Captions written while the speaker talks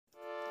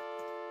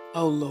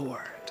Oh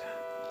Lord.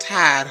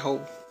 Tide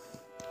ho.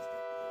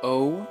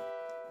 Oh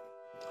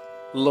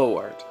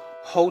Lord.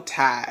 Ho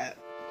tide.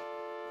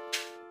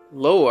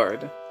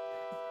 Lord.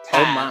 Oh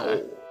Tide my.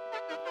 ho.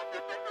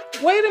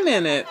 Wait a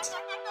minute.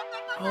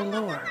 Oh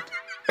Lord.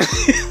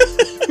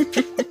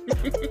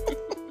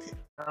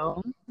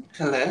 Oh,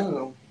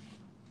 Hello.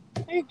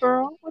 hey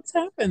girl, what's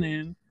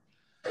happening?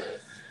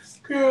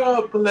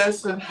 Girl,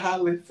 blessed and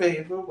highly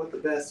favored with the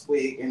best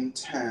wig in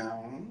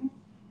town.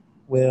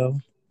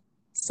 Well,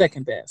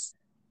 second best.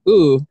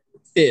 Ooh,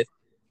 fifth.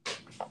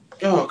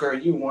 Oh, girl,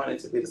 you want it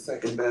to be the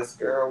second best,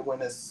 girl,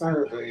 when it's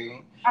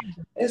serving.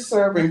 It's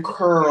serving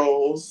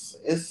curls.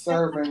 It's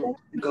serving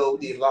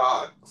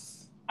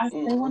Goldilocks. I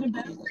say want it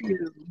better Mm-mm-mm. for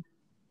you,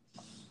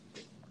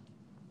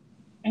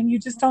 and you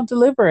just don't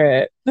deliver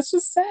it. That's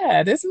just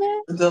sad, isn't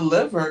it?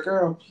 Deliver,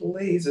 girl,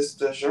 please. It's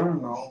the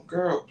journal.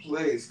 Girl,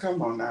 please.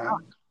 Come on now.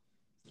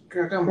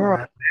 Girl, come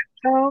Girl, on.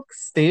 joke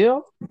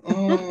still.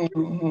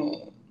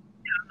 Mm-hmm.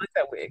 Like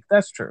that wig.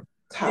 That's true.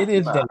 It Top is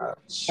dated like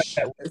notch.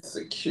 that wig. It's It-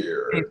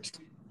 secured.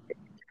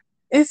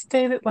 It's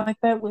dated like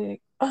that wig.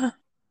 Hey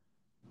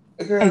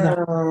guys,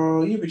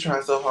 Girl, you be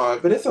trying so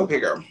hard, but it's okay,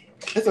 girl.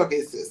 It's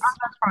okay, sis. I'm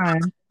not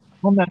trying.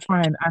 I'm not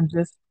trying. I'm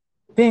just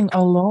being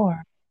a lord.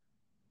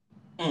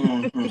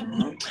 Hmm.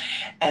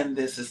 And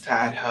this is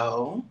Tide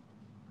Ho.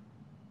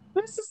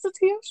 This is the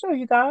TM show,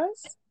 you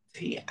guys.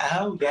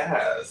 Oh,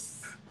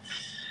 yes.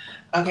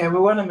 Okay, we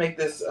want to make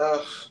this,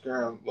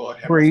 girl, Lord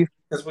have mercy. Brief,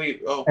 Because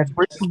as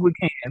brief as we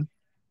can. we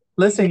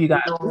Listen, be you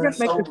guys, we're doing gonna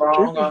make so this as brief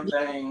wrong as on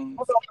we're things.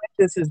 gonna make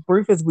this as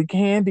brief as we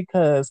can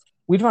because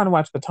we're trying to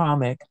watch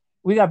Potomac.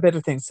 We got better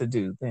things to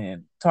do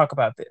than talk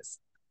about this.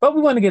 But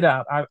we want to get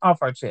off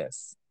our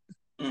chests.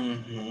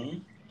 Hmm.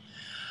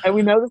 And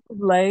we know this is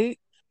late.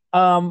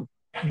 When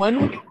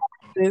we talk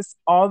this,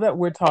 all that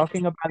we're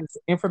talking about is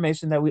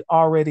information that we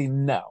already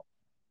know.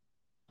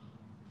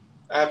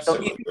 So any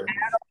Absolutely.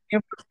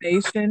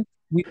 information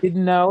we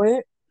didn't know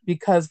it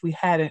because we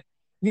hadn't,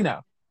 you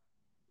know,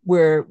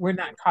 we're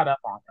not caught up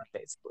on it.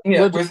 Basically,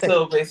 Yeah, we'll we're just say,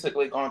 still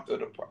basically going through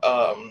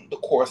the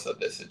course of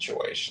the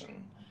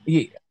situation.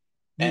 yeah,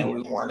 And yeah,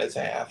 we wanted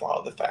to have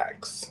all the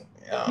facts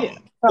yeah.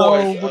 for So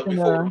us we're before we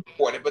gonna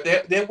report it. But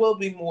there will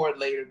be more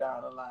later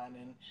down the line.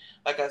 And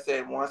like I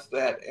said, once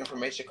that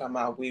information come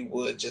out, we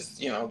would just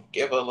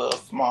give a little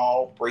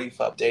small brief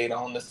update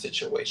on the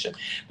situation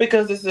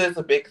because this is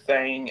a big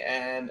thing,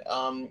 and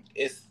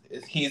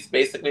he's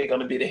basically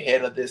going to be the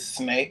head of this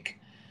snake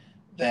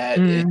that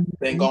has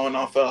been mhm. going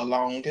on for the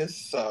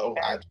longest. So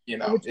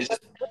Which it's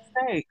just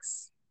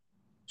mistakes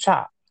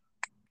chop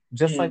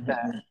just like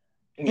that. mhm.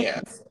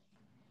 Yes.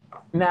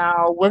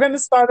 Now we're gonna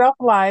start off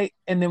light,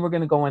 and then we're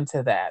gonna go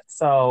into that.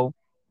 So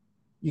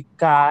you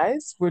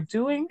guys, we're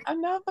doing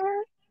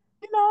another.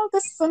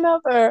 This is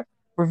another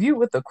review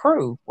with the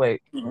crew.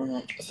 Wait,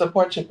 Mhm.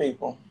 Support your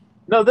people.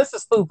 no, this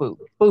is Fubu.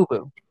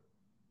 Fubu.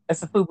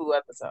 It's a Fubu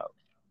episode.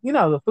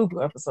 The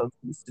Fubu episodes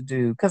we used to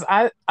do because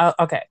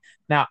okay.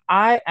 Now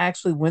I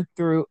actually went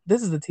through.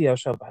 This is the TL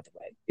show, by the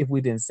way. If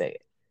we didn't say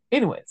it,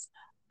 anyways,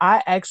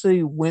 I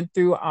actually went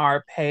through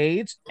our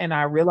page and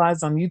I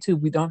realized on YouTube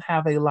we don't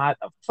have a lot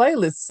of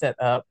playlists set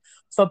up,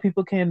 so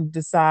people can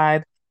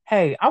decide.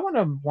 Hey, I want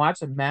to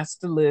watch a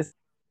master list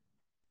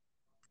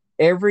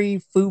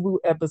every Fubu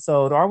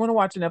episode, or I want to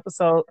watch an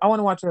episode. I want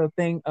to watch a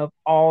thing of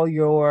all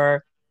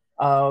your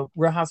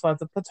Real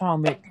Housewives of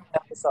Potomac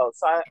episodes.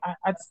 So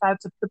I decided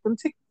to put them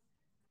together.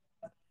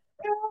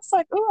 It's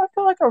like, oh, I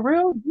feel like a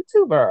real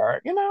YouTuber.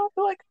 I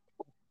feel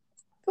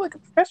like a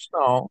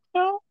professional.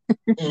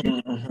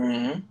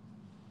 Hmm.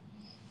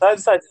 So I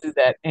decided to do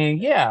that, and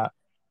yeah,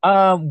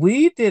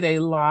 we did a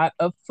lot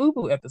of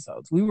Fubu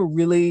episodes. We were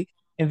really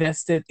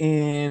invested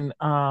in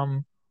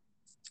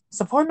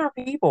supporting our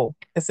people,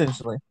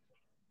 essentially.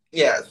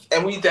 Yes,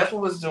 and we definitely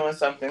was doing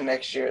something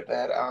next year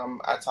that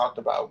I talked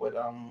about with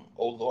Oh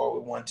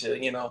Lord, we want to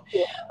Yeah.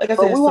 like I But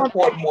said, we won't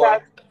tell support you guys.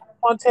 more. We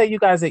won't tell you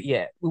guys it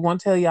yet. We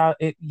won't tell y'all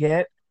it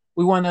yet.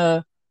 We want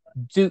to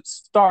do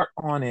start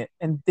on it,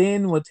 and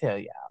then we'll tell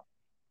y'all.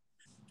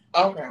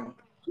 Okay,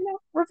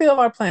 Reveal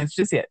our plans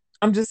just yet.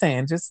 I'm just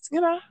saying, just.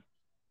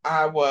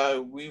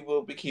 we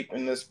will be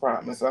keeping this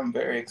promise. I'm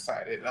very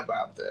excited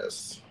about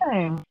this.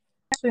 I'm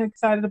actually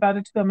excited about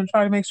it too. I'm gonna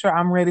try to make sure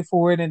I'm ready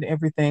for it and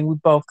everything. We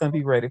both gonna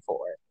be ready for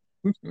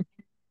it.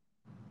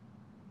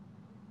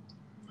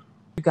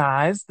 You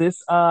guys, this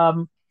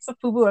it's a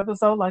FUBU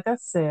episode, like I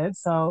said.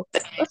 So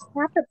let's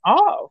cap it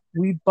off.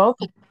 We both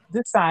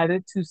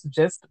decided to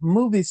suggest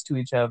movies to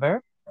each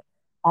other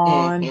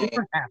on Hmm.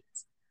 different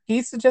apps.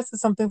 He suggested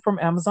something from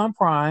Amazon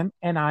Prime,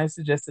 and I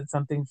suggested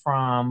something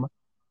from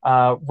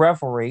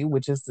Revelry,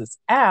 which is this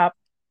app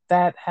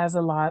that has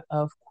a lot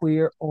of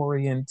queer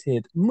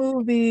oriented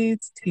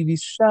movies, TV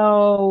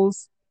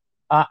shows.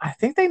 I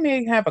think they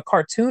may have a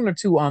cartoon or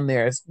two on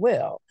there as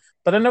well,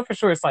 but I know for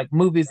sure it's like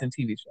movies and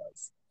TV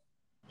shows.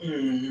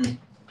 Hmm.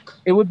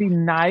 It would be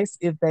nice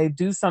if they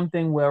do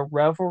something where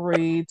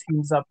Revelry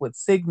teams up with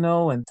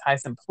Signal and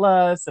Tyson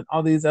Plus and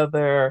all these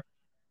other,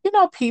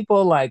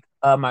 people like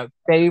my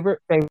favorite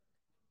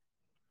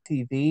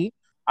TV.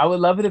 I would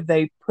love it if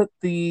they put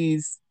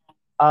these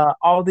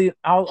all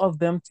of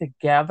them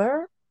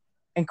together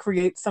and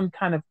create some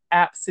kind of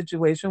app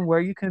situation where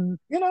you can,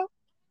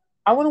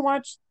 I want to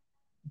watch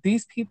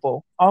these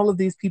people, all of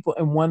these people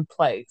in one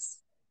place.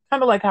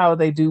 Kind of like how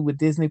they do with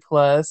Disney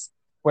Plus,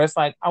 where it's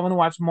like, I want to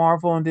watch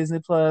Marvel on Disney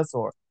Plus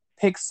or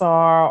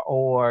Pixar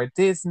or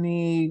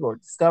Disney or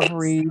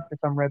Discovery for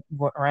some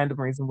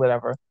random reason,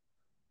 whatever.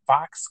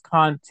 Fox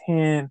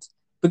content,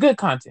 the good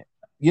content,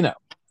 you know,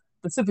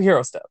 the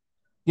superhero stuff,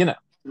 you know,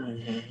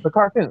 Mm-hmm. the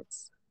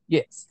cartoons.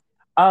 Yes.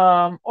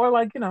 Or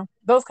like,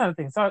 those kind of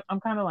things. So I'm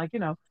kind of like,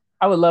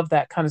 I would love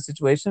that kind of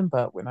situation,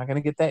 but we're not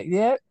gonna get that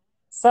yet.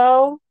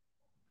 So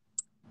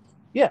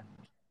yeah,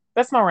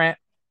 that's my rant.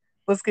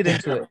 Let's get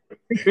into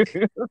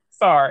it.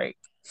 Sorry.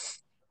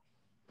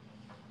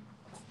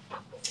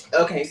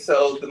 Okay,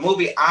 so the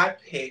movie I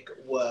picked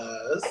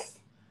was.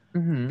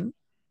 Mm-hmm.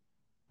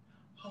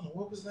 Oh,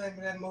 what was the name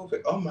of that movie?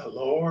 Oh my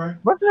lord!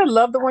 Wasn't it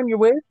Love the One You're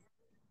With?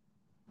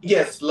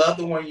 Yes, Love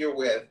the One You're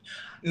With.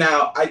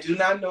 Now, I do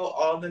not know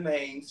all the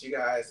names, you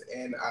guys,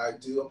 and I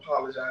do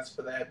apologize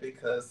for that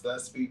because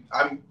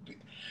I'm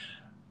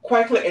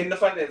quite clear. And the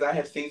funny is, I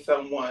have seen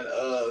someone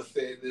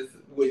say this,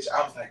 which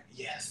I was like,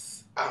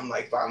 yes, I'm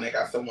like, finally I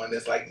got someone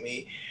that's like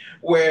me,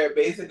 where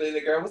basically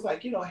the girl was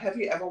like, have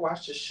you ever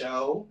watched a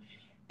show?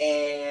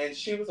 And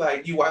she was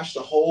like, you watched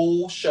the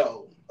whole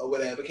show or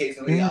whatever case,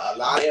 and we Mm. got a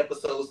lot of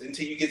episodes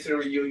until you get to the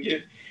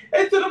reunion,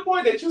 and to the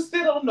point that you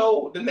still don't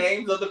know the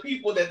names of the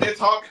people that they're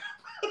talking.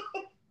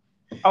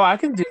 Oh, I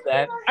can do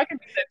that. I can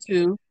do that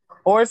too.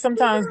 Or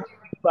sometimes,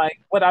 like,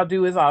 what I'll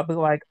do is I'll be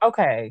like,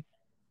 okay,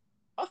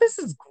 oh, this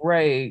is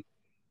great.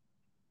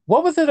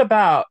 What was it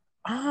about?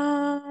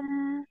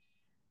 Mm-hmm.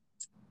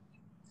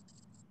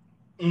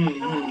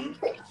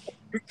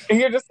 And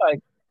you're just like,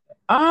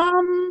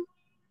 um,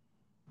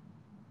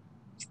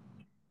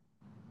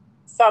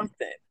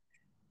 something.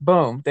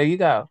 Boom, there you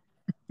go.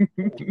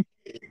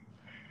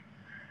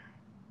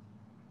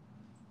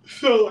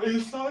 So it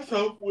starts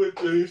off with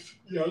this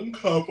young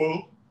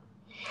couple,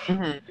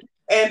 Hmm.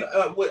 and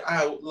what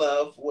I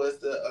love was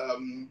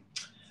the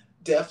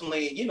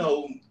definitely,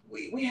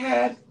 we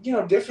had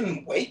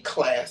different weight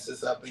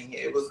classes up in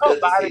here. It was Oh, good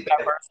to body see that.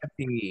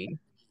 diversity.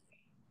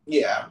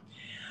 Yeah,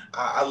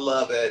 I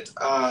love it.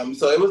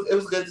 So it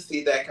was good to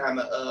see that kind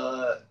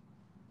of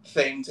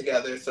thing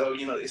together. So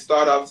they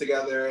start off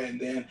together,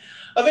 and then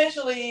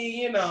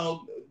eventually,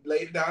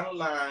 later down the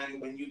line,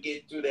 when you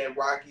get through that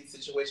rocky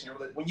situation,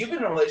 when you've been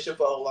in a relationship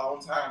for a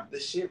long time, the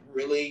shit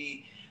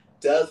really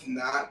does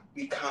not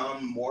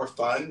become more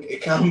fun.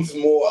 It comes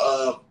more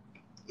of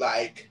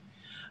like,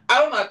 I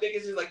don't know. I think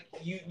it's just like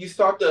you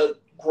start to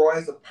grow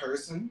as a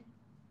person,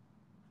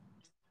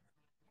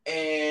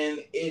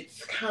 and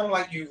it's kind of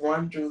like you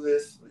run through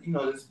this,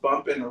 this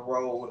bump in the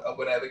road or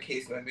whatever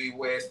case may be,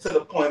 where it's to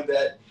the point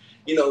that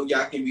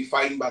y'all can be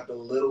fighting about the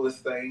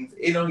littlest things.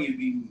 It don't even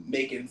be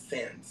making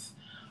sense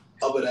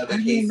or whatever I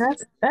mean,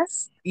 case.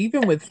 that's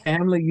even with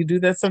family, you do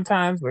that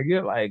sometimes where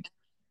you're like,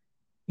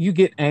 you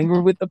get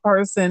angry with the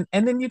person,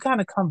 and then you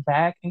kind of come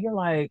back and you're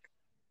like,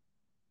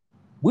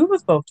 we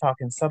was both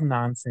talking some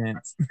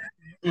nonsense.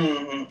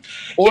 Mm-hmm.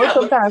 Or Yeah, but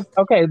sometimes,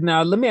 okay,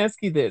 now let me ask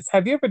you this.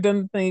 Have you ever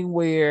done the thing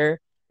where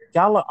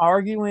y'all are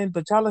arguing,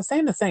 but y'all are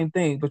saying the same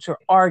thing, but you're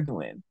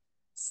arguing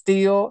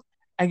still,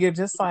 and you're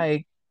just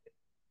like,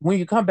 when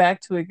you come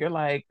back to it, you're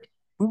like,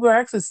 we were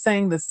actually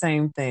saying the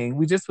same thing.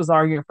 We just was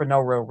arguing for no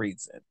real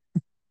reason.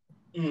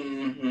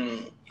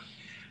 mm-hmm.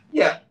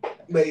 Yeah,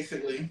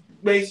 basically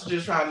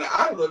just trying to,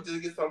 I don't know,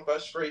 just get some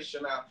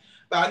frustration out.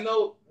 But I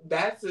know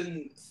that's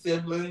in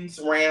siblings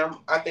ram.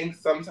 I think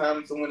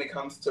sometimes when it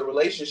comes to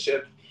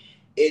relationships,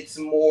 it's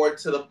more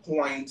to the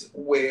point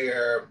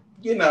where,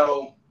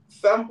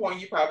 some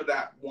point you probably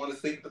not want to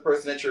sleep with the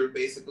person that you're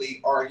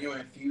basically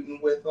arguing, feuding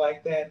with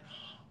like that.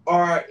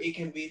 Or it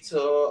can be to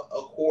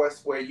a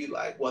course where you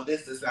like, well,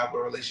 this is not what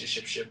a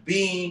relationship should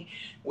be,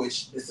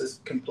 which this is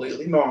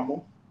completely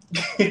normal.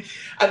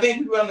 I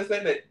think people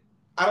understand that.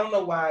 I don't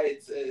know why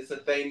it's a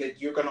thing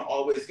that you're gonna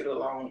always get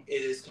along.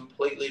 It is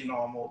completely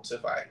normal to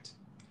fight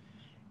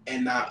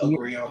and not Yeah.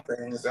 agree on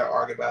things or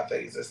argue about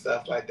things and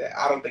stuff like that.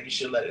 I don't think you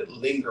should let it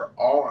linger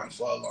on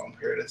for a long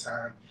period of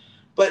time.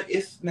 But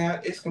it's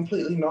not, it's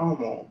completely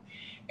normal.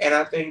 And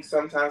I think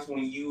sometimes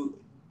when you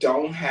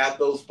don't have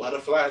those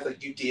butterflies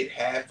like you did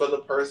have for the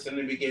person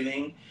in the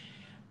beginning,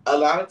 a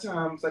lot of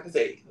times, like I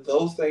say,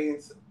 those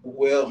things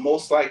will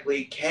most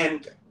likely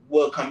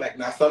will come back.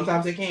 Now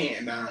sometimes they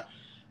can. Now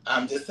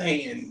I'm just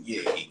saying,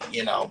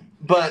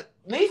 but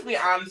need to be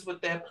honest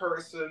with that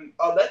person,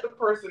 or let the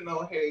person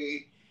know,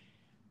 hey,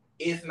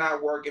 it's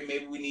not working.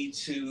 Maybe we need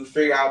to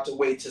figure out a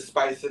way to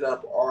spice it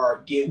up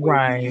or get where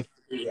you Right. used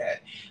to be at.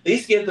 At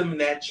least give them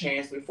that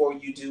chance before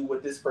you do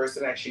what this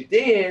person actually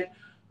did,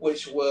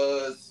 which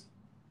was,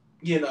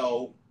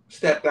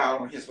 stepped out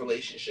on his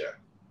relationship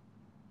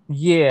or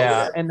Yeah,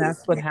 whatever and that's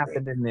this what may be.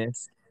 happened in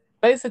this.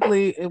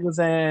 Basically, it was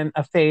an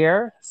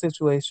affair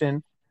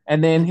situation,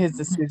 and then his Mhm.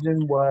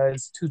 decision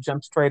was to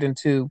jump straight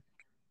into,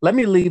 let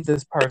me leave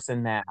this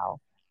person now.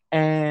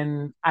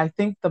 And I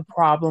think the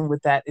problem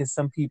with that is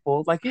some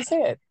people, like you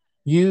said,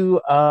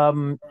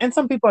 and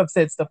some people have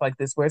said stuff like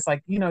this where it's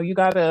like, you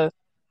gotta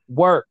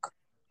work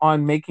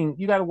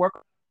you gotta work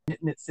on a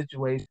commitment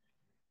situation.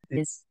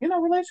 It's,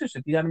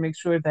 relationship. You gotta make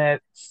sure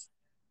that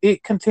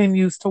it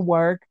continues to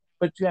work,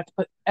 but you have to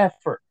put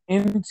effort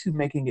into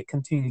making it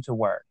continue to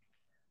work.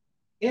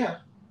 Yeah.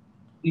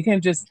 You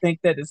can't just think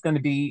that it's going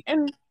to be,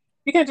 and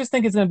you can't just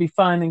think it's going to be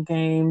fun and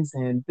games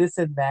and this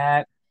and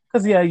that.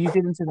 Because, yeah, you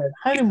get into that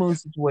honeymoon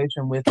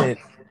situation with it,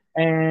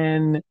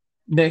 and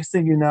next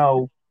thing you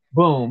know,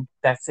 boom,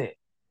 that's it.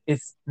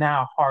 It's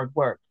now hard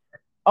work.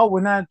 Oh,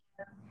 we're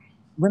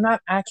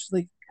not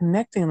actually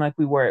connecting like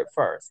we were at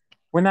first.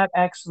 We're not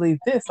actually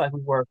this like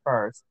we were at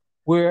first.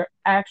 We're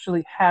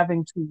actually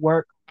having to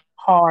work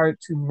hard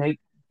to make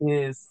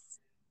this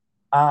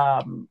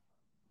um,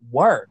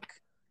 work,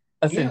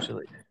 Yeah.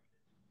 essentially.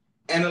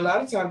 And a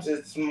lot of times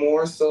it's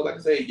more so, like I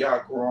say,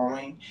 y'all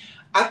growing.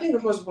 I think the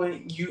most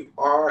when you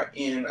are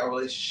in a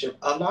relationship,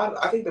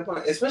 I think the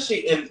point,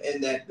 especially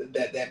in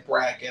that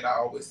bracket, I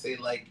always say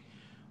like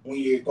when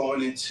you're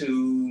going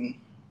into,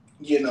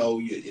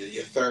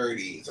 your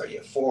 30s or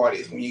your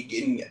 40s, when you're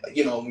getting,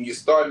 when you're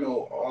starting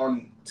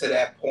on to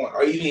that point,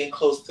 or even getting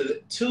close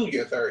to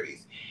your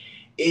 30s,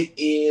 it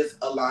is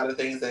a lot of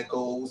things that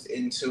goes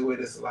into it.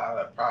 It's a lot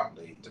of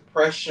probably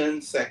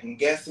depression, second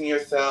guessing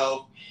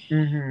yourself.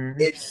 Hmm.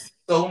 It's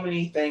so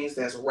many things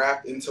that's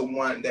wrapped into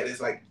one that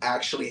is like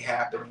actually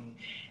happening,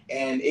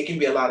 and it can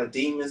be a lot of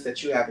demons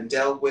that you haven't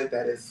dealt with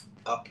that is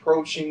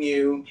approaching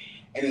you,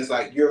 and it's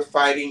like you're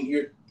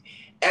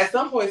at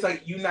some point, it's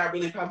like you're not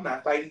really probably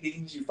not fighting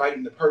demons. You're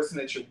fighting the person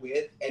that you're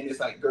with, and it's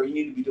like, girl, you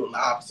need to be doing the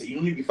opposite. You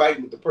don't need to be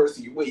fighting with the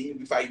person you're with. You need to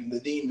be fighting the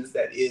demons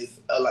that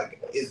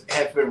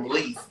have been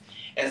released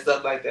and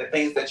stuff like that.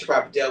 Things that you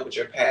probably dealt with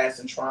your past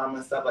and trauma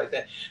and stuff like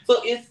that.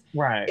 So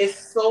Right. it's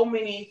so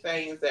many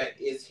things that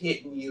is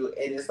hitting you,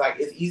 and it's like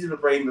it's easy to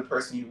blame the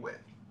person you're with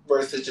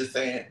versus just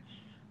saying,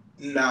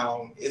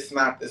 no, it's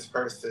not this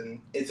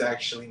person. It's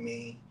actually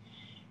me.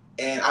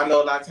 And I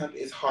know a lot of times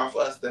it's hard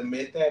for us to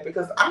admit that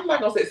because I'm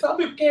not gonna say some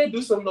people can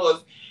do some of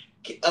those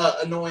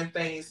annoying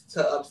things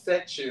to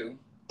upset you.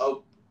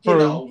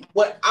 True.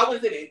 What I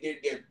wouldn't say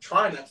they're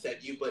trying to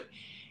upset you, but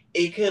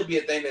it could be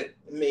a thing that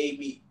may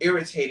be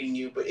irritating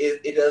you, but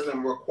it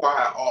doesn't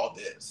require all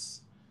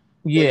this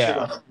that you're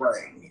Yeah. gonna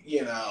bring.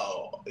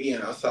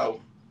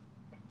 So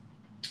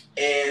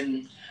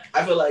and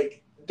I feel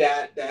like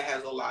that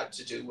has a lot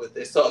to do with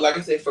it. So like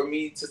I said, for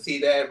me to see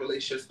that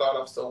relationship start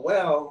off so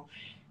well,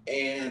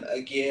 and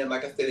again,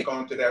 like I said, they're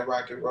going through that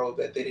rocky road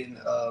that they didn't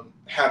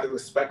have the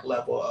respect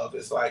level of.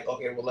 It's like,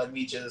 okay, well, let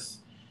me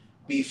just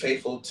be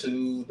faithful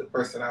to the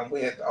person I'm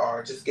with,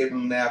 or just give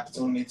them the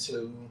opportunity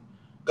to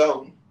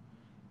go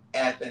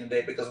at the end of the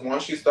day. Because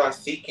once you start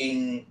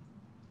seeking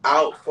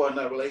out for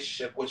another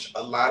relationship, which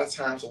a lot of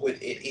times what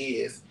it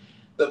is,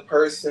 the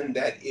person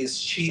that is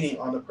cheating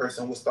on the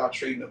person will start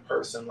treating the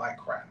person like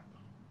crap.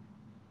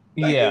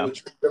 Like they Yeah. would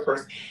treat the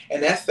person,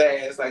 and that's sad.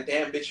 It's like,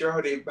 damn, bitch, you're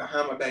already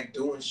behind my back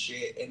doing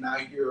shit, and now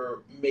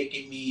you're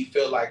making me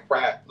feel like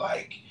crap.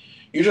 Like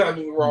you're trying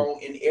to be wrong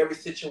in every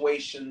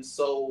situation,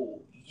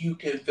 so you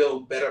can feel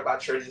better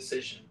about your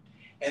decision.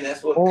 And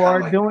that's what kind Or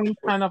of like, doing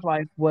kind of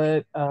like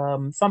what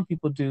some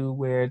people do,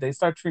 where they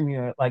start treating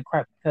you like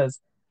crap because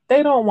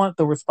they don't want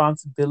the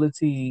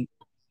responsibility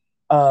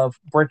of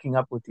breaking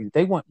up with you.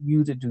 They want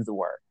you to do the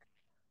work.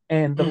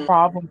 And the mm,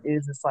 problem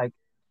is, it's like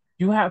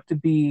you have to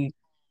be,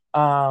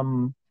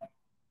 um,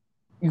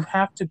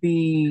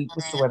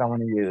 what's the word I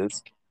want to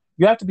use?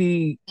 You have to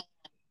be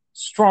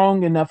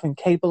strong enough and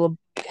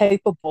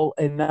capable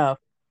enough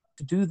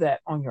to do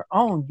that on your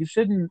own. You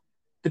shouldn't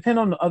depend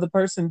on the other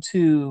person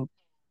to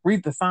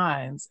read the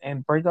signs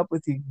and break up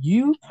with you.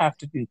 You have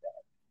to do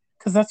that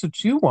because that's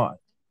what you want.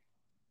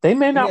 They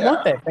may not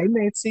want yeah, that. They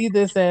may see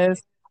this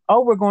as,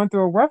 oh, we're going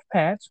through a rough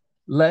patch.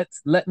 Let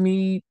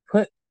me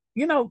put,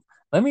 you know,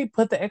 let me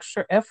put the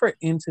extra effort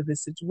into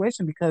this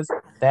situation because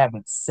they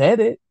haven't said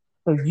it.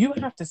 So you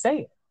have to say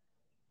it.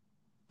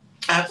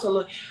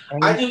 absolutely.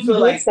 I And if do you feel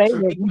did like say for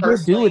it, me you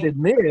did do it personally,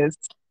 in this.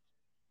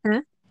 Hmm?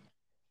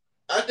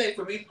 I think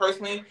for me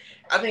personally,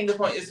 I think the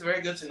point is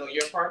very good to know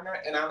your partner,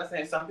 and I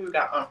understand some people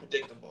got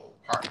unpredictable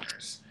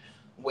partners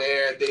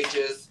where they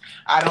just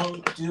I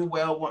don't do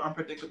well with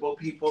unpredictable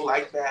people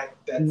like that.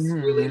 That's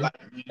really Mhm. like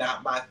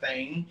not my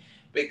thing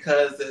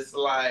because it's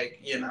like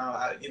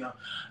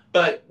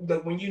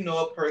but when you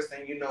know a person,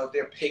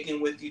 they're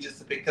picking with you just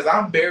to pick. Because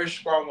I'm very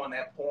strong on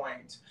that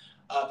point.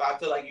 I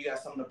feel like you got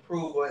something to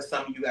prove or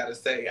something you got to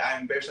say.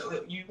 I'm very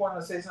sure. You want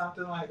to say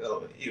something like,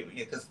 oh,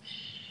 because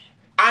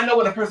I know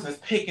when a person is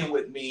picking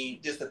with me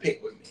just to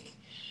pick with me.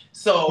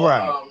 So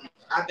Right.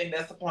 I think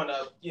that's the point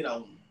of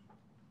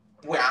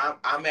where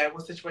I'm at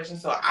with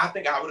situations. So I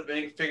think I would have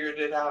been figured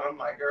it out. I'm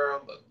like,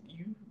 girl, look,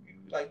 you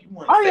like you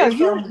want to Oh yeah, say you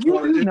something, you you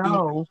want do to do.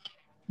 know.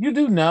 You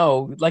do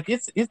know. Like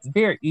it's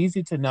very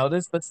easy to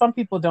notice, but some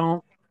people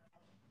don't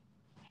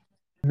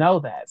know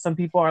that. Some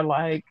people are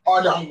like,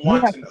 Or don't you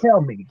want have to to know.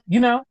 tell me, you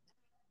know?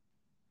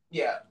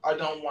 Yeah, I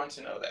don't want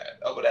to know that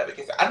or whatever.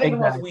 Because I think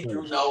because we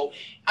Exactly. do know,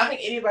 I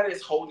think anybody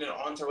that's holding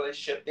on to a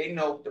relationship, they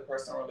know the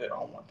person really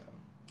don't want them.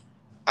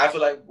 I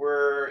feel like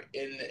we're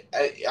in.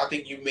 I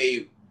think you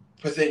may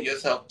present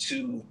yourself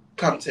to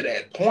come to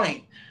that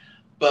point,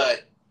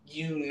 but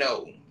you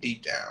know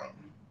deep down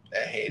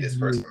that hey, this Yeah.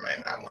 person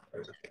might not want to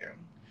with him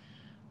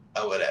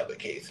or whatever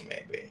case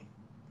may be.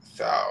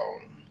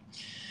 So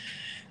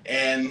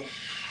and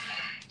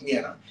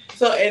yeah,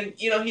 so and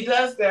he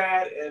does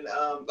that, and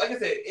like I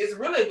said, it's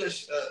really a good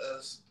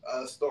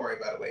story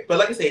by the way. But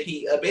like I said,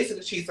 he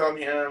basically cheats on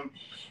him,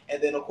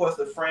 and then of course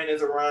the friend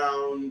is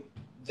around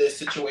this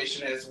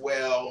situation as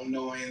well,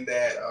 knowing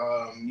that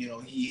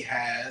he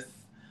has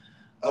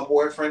a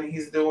boyfriend.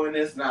 He's doing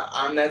this. Now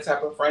I'm that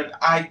type of friend.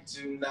 I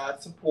do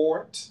not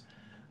support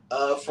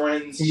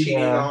friends cheating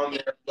Yeah. on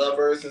their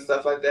lovers and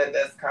stuff like that.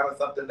 That's kind of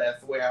something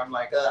that's where I'm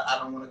like, I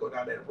don't want to go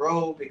down that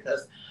road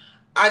because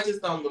I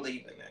just don't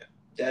believe in it.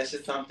 That's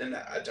just something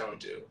that I don't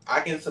do.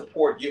 I can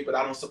support you, but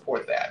I don't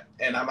support that.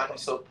 And I'm not going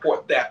to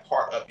support that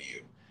part of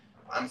you.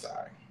 I'm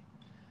sorry.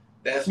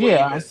 That's where you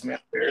Yeah. miss me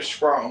very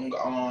strong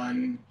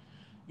on,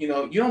 you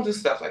don't do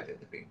stuff like that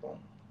to people.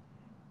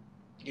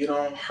 You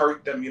don't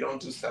hurt them. You don't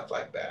do stuff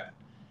like that.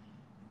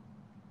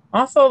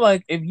 Also,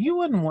 like, if you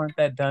wouldn't want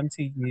that done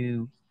to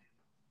you,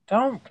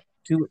 don't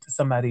do it to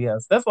somebody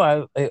else. That's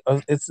why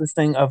it's this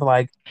thing of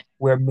like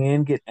where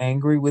men get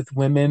angry with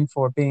women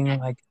for being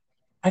like,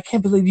 I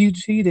can't believe you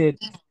cheated,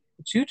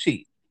 but you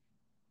cheat.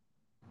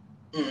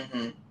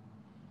 Mm-hmm.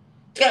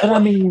 Yeah, But I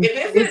well, mean, if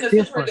it's it's in a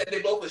situation different. that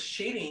they both was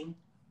cheating,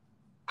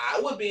 I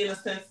would be in a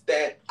sense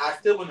that I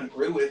still wouldn't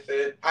agree with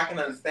it. I can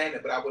understand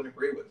it, but I wouldn't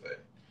agree with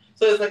it.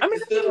 So it's I like mean,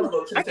 it's still gonna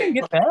go to the I can same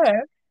get point.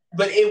 that.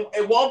 But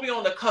it won't be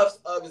on the cuffs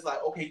of it's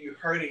like, okay, you're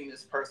hurting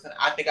this person.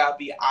 I think I'll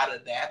be out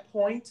of that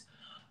point.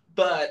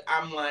 But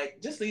I'm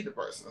like, just leave the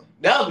person.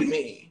 That'll be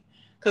me.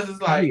 Because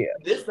it's like, Yeah.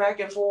 this back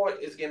and forth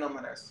is getting on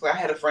my nerves. So I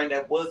had a friend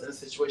that was in a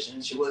situation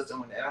and she was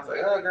doing that. I was like,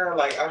 oh, girl,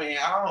 like, I mean,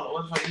 I don't know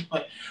what's going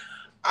on.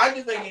 I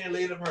just think you need to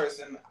leave the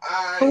person.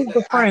 Who's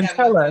the I friend? have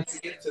Tell enough time to us.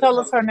 get to the Tell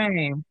us her conversation.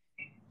 name.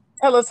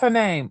 Tell us her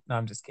name. No,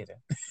 I'm just kidding.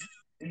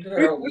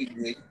 Girl,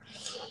 we.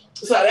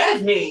 So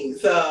that's me.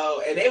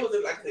 So, and they was,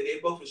 like I said, they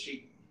both were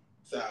cheating.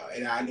 So,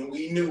 and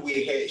we knew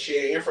we had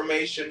shared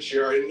information. She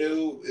already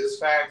knew it's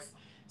facts.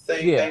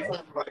 Same Yeah. thing. So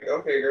I'm like,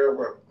 okay,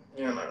 girl,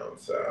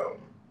 so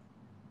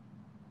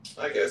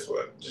I guess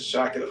what? Just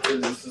shocking the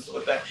physicists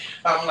with that.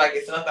 I'm like,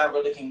 it's nothing I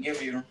really can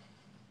give you,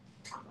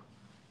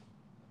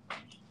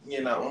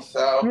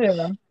 so.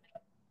 Yeah.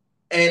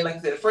 And like I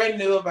said, a friend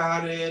knew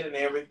about it and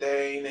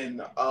everything.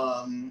 And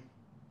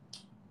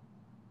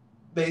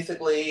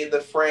basically, the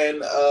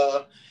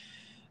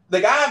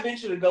guy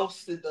eventually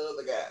ghosted the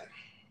other guy.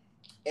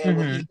 And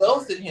when he Hmm.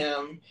 ghosted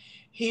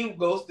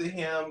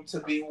him to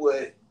be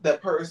with the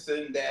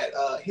person that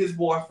his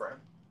boyfriend,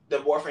 the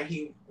boyfriend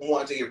he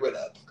wanted to get rid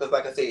of. Because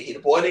like I said, the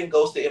boy didn't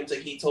ghost him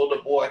until he told the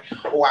boy,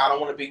 "Oh, I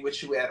don't want to be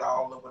with you at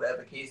all," or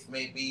whatever case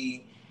may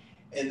be.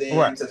 And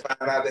Right. then to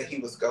find out that he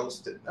was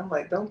ghosted, I'm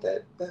like, don't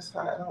that's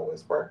how it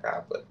always work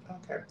out. But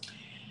okay,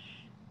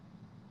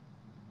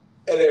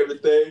 and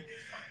everything.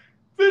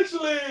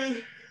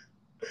 Eventually,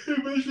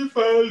 he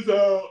finds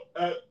out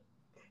at.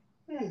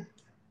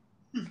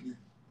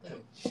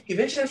 He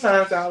eventually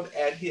finds out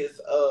at his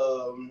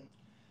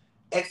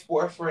ex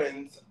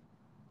boyfriend's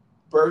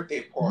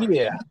birthday party,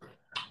 Yeah.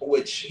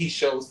 which he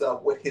shows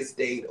up with his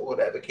date or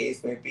whatever the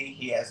case may be.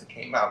 He hasn't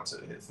came out to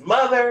his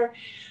mother.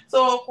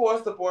 So of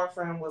course the ex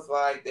boyfriend was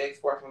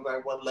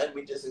like, well, let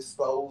me just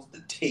expose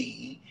the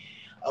tea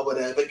or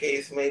whatever the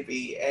case may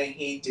be. And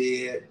he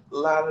did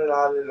la da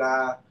da da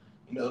da.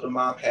 The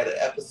mom had an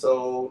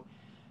episode,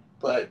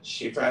 but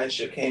she finally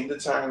came to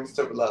terms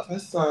to love her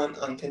son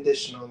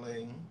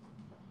unconditionally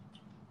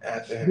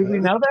at the Do end we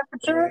of the know that for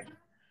sure? day.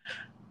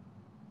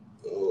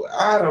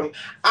 I don't.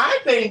 I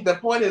think the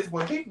point is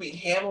when people be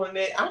handling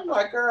it, I'm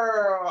like,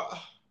 girl,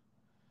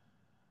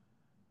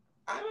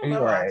 I don't You're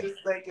know. I right.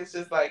 just think it's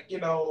just like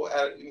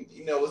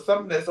it's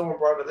something that someone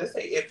brought up. They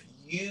say if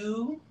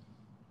you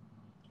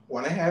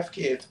want to have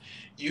kids,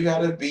 you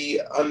gotta be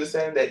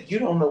understanding that you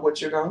don't know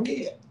what you're gonna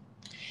get.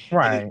 And if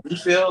Right. you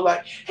feel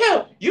like,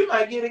 hell, you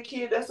might get a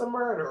kid that's a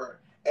murderer.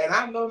 And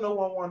I know no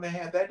one want to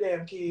have that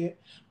damn kid,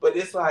 but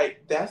it's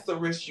like that's the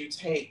risk you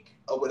take,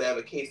 or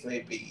whatever case may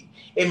be.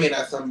 It may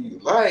not something you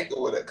like,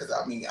 or whatever. Because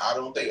I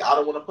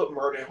don't want to put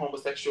murder and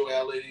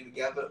homosexuality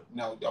together.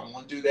 No, don't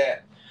want to do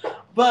that.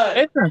 But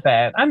It's not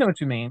bad. I know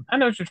what you mean. I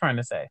know what you're trying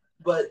to say.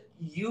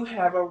 you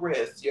have a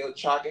risk. Your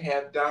child can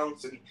have Down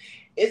syndrome.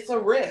 It's a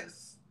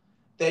risk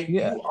that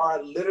Yeah. you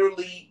are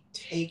literally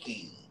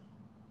taking.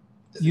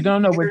 Just You to be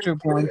don't know what very you're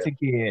going clear. to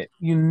get.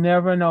 You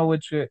never know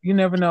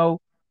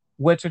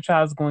what your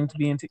child's going to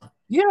be into.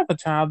 You have a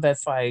child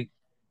that's like,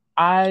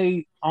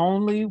 I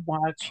only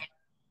watch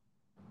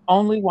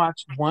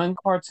one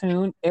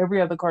cartoon.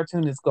 Every other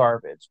cartoon is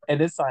garbage.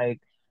 And it's like,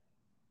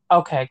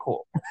 okay,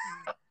 cool.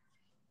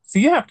 So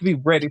you have to be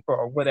ready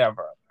for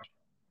whatever.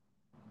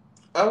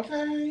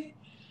 Okay.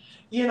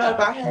 If Yeah.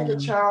 I had a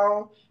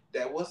child,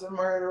 that was a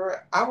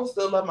murderer, I would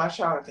still love my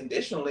child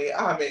unconditionally.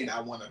 I may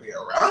not want to be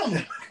around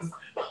him because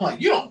I'm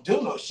like, you don't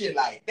do no shit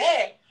like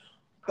that.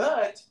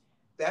 But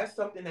that's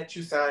something that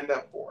you signed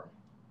up for,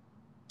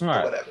 or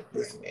whatever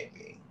this may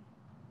be.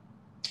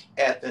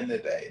 At the end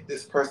of the day,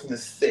 this person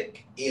is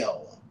sick,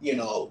 ill. You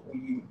know,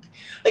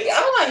 like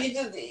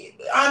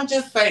I'm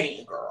just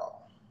saying,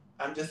 girl.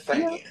 I'm just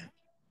saying.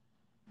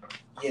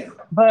 Yeah.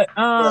 But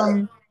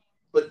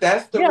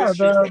that's the yeah, risk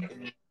you're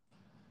taking.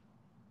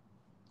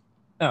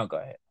 No, go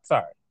ahead.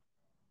 Sorry.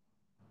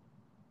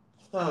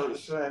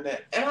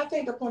 And I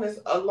think the point is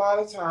a lot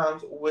of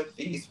times with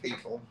these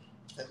people,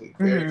 as we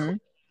very clear,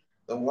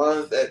 the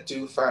ones that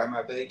do find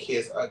out their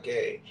kids are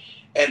gay,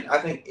 and I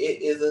think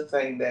it is a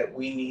thing that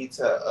we need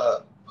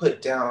to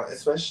put down,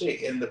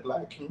 especially in the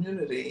Black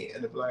community,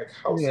 in the Black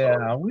household.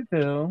 Yeah, we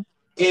do.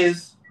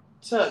 Is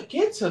to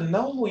get to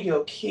know who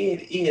your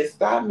kid is.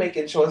 Stop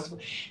making choices.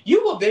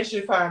 You will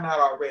eventually find out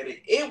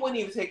already. It wouldn't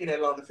even take you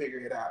that long to figure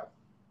it out.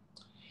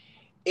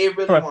 It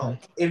really won't.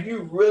 If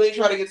you really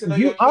try to get to know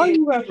your kid,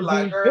 you have to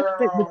like, just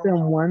sit with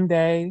them one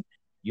day.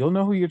 You'll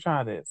know who your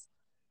child is.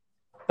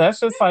 That's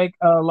just like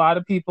a lot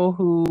of people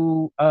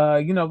who,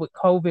 with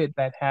COVID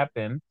that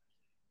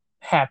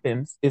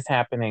is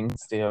happening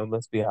still.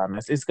 Let's be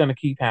honest. It's going to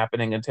keep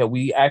happening until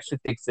we actually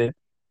fix it.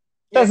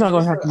 That's not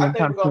going to happen. I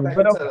think we're going back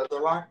into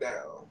the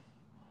lockdown.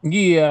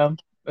 Yeah,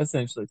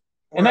 essentially.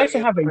 And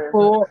actually have a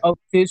full,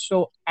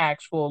 official,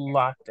 actual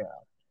lockdown.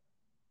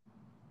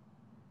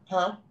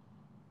 Huh?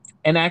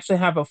 And actually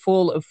have a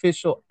full,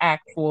 official,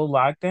 actual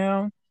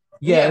lockdown.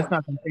 Yeah, it's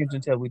not going to change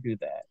until we do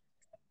that.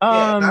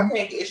 And I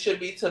think it should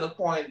be to the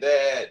point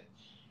that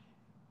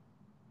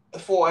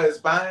for us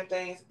buying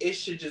things, it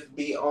should just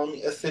be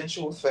only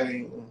essential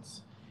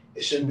things.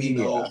 It shouldn't be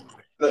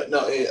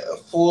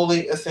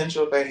fully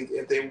essential things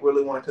if they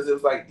really want. Because it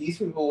was like these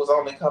people was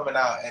only coming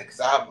out, because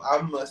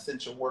I'm an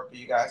essential worker,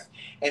 you guys,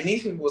 and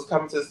these people was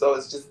coming to the store,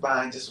 it's just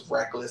buying just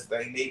reckless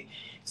things.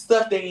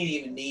 Stuff they didn't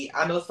even need.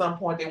 I know at some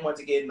point they wanted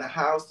to get in the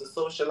house to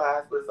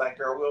socialize, but it's like,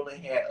 girl, we only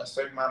had a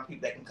certain amount of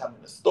people that can come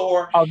in the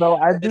store. Although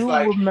I do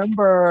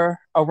remember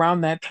around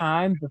that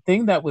time, the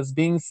thing that was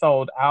being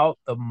sold out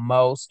the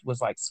most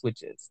was like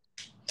Switches.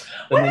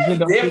 Well,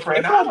 that's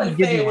different. I wouldn't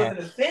say it wasn't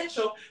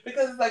essential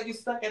because it's like you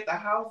stuck at the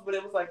house, but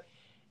it was like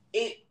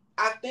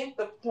I think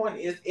the point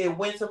is it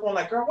went to the point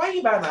like, girl, why are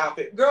you buying an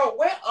outfit? Girl,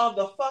 where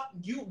the fuck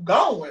you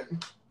going?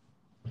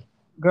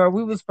 Girl,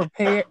 we was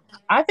prepared.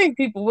 I think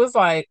people was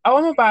like, oh,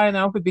 I'm gonna buy an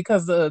outfit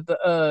because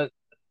the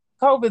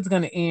COVID's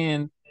gonna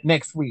end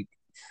next week.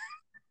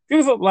 There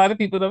was a lot of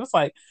people that was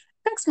like,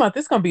 next month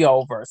it's gonna be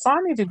over, so I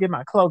need to get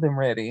my clothing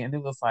ready. And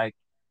it was like,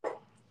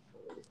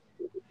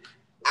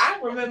 I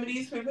remember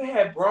these people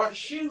had brought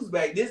shoes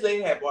back. This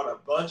lady had bought a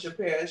bunch of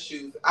pair of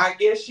shoes. I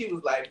guess she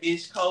was like,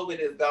 bitch, COVID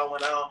is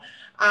going on.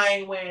 I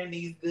ain't wearing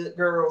these good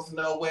girls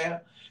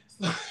nowhere.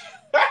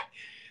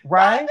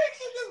 Right? I think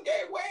she just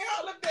gave away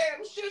all the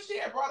damn shit. She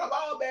had brought them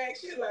all back.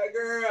 She's like,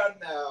 girl,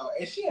 no.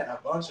 And she had a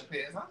bunch of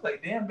pairs. I was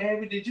like, damn,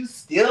 baby, did you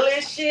steal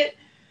this shit?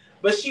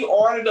 But she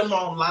ordered them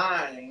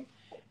online.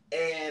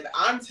 And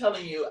I'm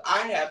telling you, I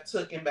have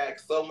taken back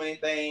so many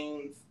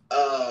things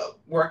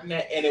working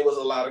that, and it was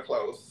a lot of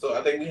clothes. So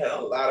I think we had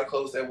a lot of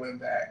clothes that went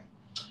back.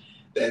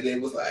 That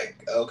it was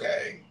like,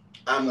 okay,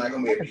 I'm not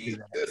going to be able to use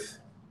this.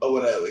 Or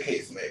whatever the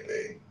case may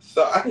be.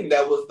 So I think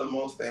that was the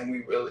most thing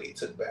we really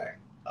took back.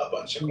 A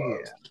bunch of clothes.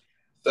 Yeah.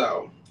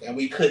 So, and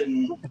we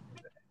couldn't,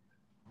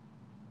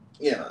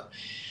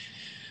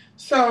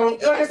 So,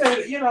 like I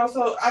said,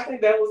 so I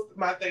think that was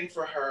my thing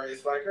for her.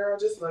 It's like, girl,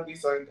 just love you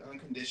so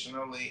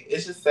unconditionally.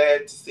 It's just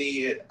sad to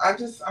see it. I'm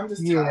just tired.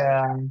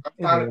 I'm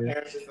tired of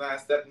parents just not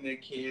accepting their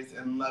kids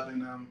and loving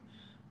them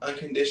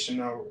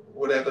unconditional,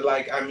 whatever.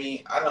 Like, I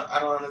mean, I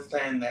don't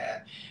understand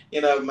that.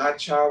 If my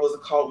child was a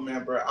cult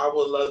member, I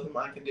would love them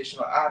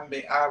unconditional.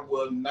 I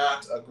will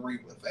not agree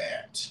with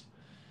that.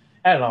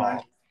 At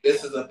all.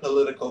 This is a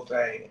political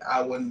thing.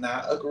 I would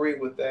not agree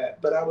with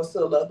that, but I would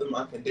still love them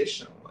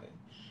unconditionally.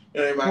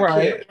 My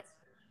kids. At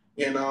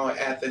the end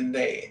of the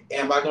day,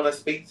 am I going to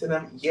speak to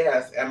them?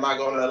 Yes. Am I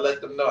going to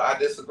let them know I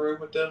disagree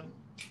with them?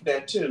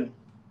 That too.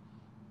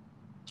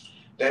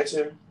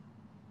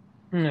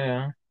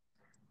 Yeah.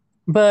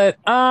 But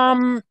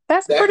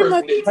that's pretty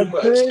much a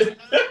good.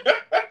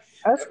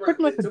 That's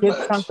pretty much a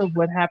good chunk of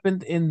what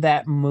happened in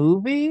that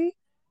movie.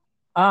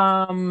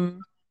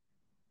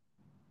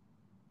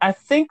 I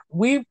think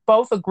we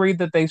both agreed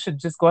that they should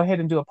just go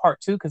ahead and do a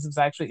part 2 because it's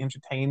actually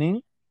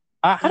entertaining.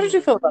 How did you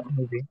feel about the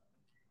movie?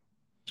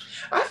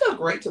 I feel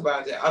great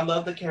about it. I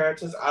love the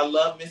characters. I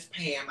love Miss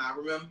Pam. I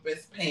remember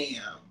Miss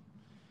Pam.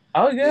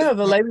 Oh yeah,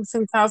 the lady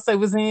whose house they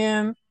was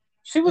in.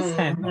 She was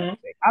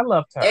fantastic. I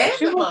loved her. And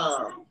the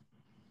mom.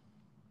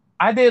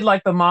 I did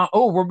like the mom.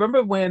 Oh,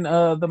 remember when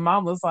the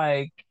mom was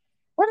like,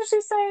 "What did she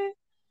say?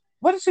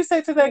 What did she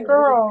say to that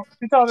girl?"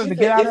 She told her to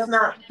get out of. It's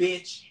not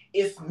bitch.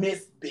 It's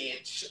Miss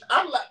Bitch.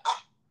 I'm like,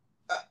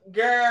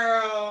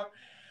 girl.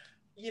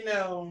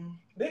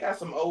 They got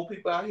some old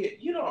people out here.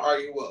 You don't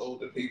argue with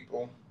older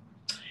people.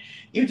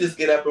 You just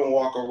get up and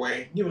walk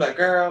away. You be like,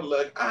 girl,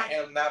 look, I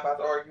am not about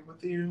to argue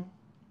with you.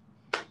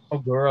 Oh,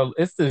 girl,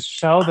 it's this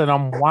show that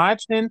I'm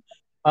watching,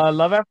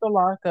 Love After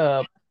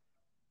Lockup.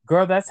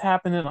 Girl, that's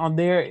happening on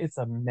there. It's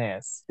a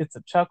mess. It's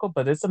a chuckle,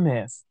 but it's a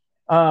mess.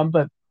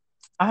 But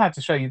I have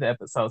to show you the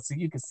episode so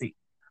you can see.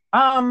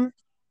 Um,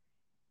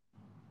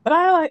 but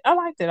I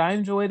liked it. I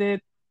enjoyed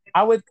it.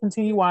 I would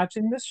continue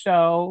watching the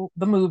show,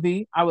 the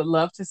movie. I would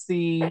love to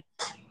see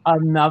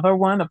another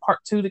one, a part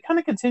two, to kind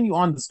of continue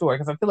on the story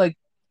because I feel like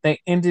they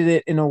ended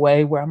it in a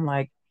way where I'm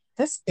like,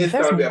 this It's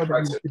there's gonna be a more that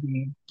part needs two. to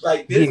be.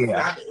 Like this is Yeah.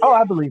 not the Oh, I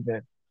end. believe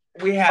it.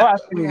 We Oh, have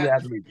absolutely, I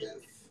to believe see it.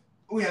 this.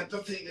 We have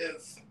to see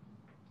this.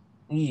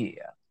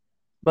 Yeah.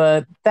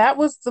 But that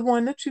was the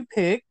one that you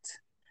picked.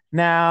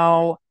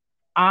 Now,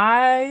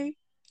 I,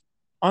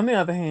 on the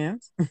other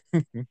hand,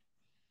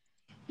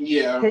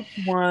 Yeah. picked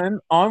one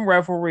on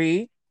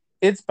Revelry.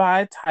 It's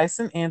by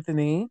Tyson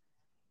Anthony.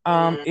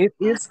 Mm, It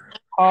is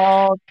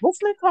called, what's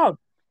it called?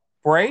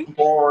 Break?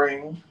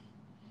 boring.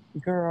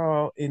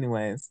 Girl,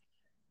 anyways.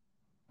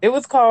 It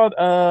was called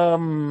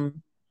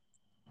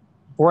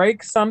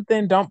Break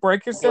something, Don't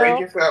Break Break Yourself.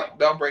 yourself.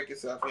 Don't break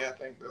yourself. Yeah, I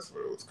think that's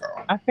what it was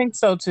called. I think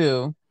so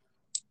too.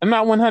 I'm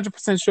not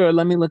 100% sure.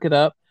 Let me look it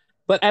up.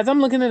 But as I'm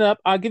looking it up,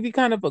 I'll give you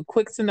kind of a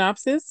quick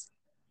synopsis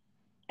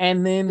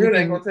and then we It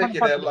ain't can gonna kind take of you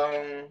talk that about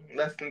long.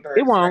 Less than it.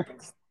 30 Won't.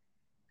 seconds.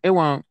 It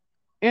won't.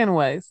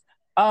 Anyways,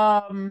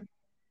 um,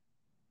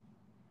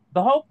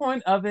 the whole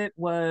point of it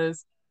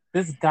was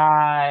this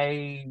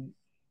guy,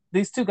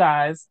 these two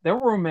guys, they're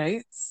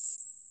roommates.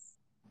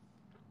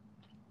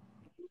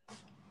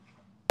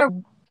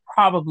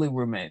 Probably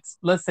roommates.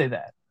 Let's say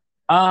that.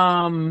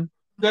 Um,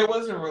 There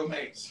wasn't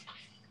roommates.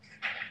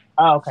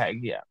 okay,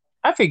 yeah.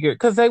 I figured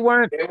because they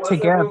weren't There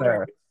wasn't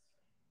together. roommates.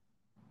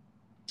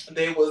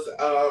 They was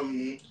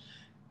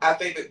I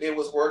think that they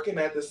was working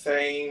at the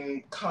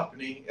same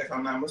company, if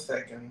I'm not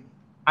mistaken.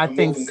 I A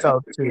think moving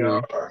so company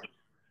too.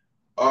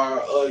 or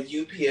a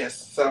UPS,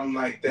 something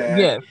like that.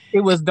 Yes, it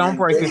was Don't And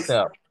Break they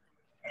Yourself.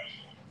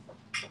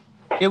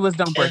 It was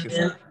Don't Break and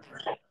Yourself. then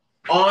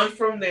on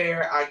from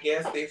there, I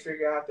guess they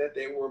figured out that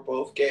they were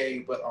both gay,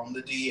 but on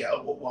the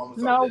DL, one was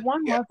on No, the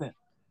one yeah, wasn't.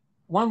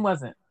 One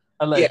wasn't, yeah.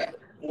 allegedly.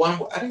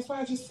 One, I think what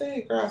I just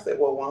said, girl. I said,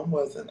 well, one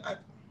wasn't. Okay,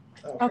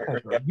 Okay,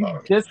 girl, girl. kept You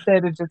following me. just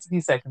said it just a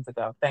few seconds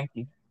ago. Thank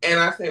you. And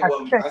I said, I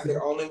well, checked I said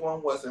you. only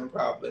one wasn't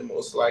probably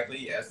most likely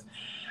yes.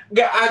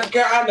 Girl,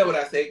 I know what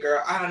I said,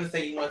 girl. I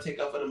understand you want to take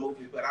up for the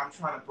movie, but I'm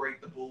trying to break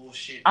the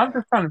bullshit I'm down.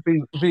 just trying to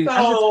I'm just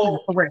trying to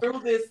So correct. through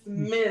this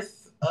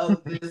mess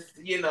of this,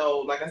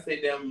 like I said,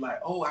 them like,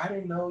 oh, I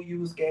didn't know you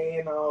was gay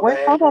and all Wait,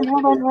 that. hold on,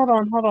 hold on, hold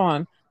on, hold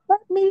on. Let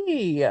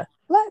me,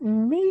 let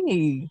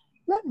me,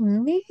 let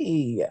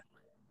me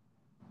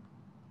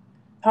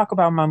talk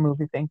about my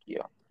movie. Thank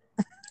you.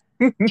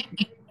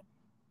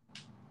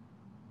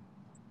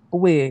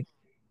 Wig.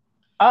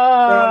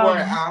 Don't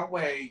worry, Um, I'll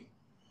wait.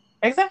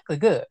 exactly.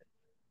 Good.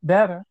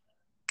 Better.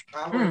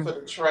 I'll wait Mm. for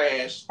the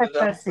trash, the Catch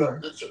that tea.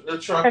 dumpster, the Catch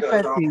trucker is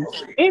that tea. almost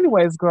here.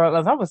 Anyways, girl,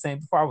 as I was saying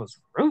before, I was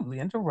rudely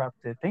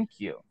interrupted. Thank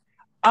you.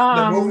 The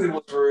Um, movie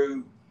was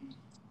rude.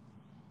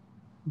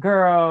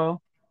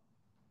 girl,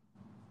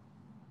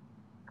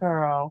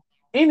 girl.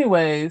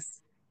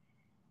 Anyways,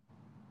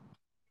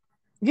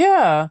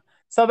 yeah.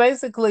 So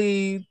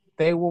basically,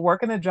 they were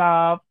working a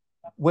job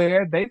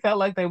where they felt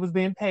like they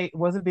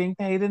wasn't being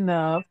paid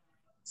enough.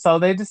 So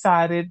they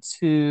decided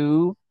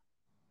to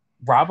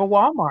rob a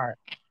Walmart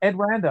at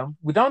random.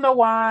 We don't know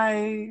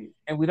why,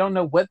 and we don't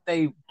know what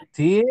they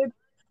did,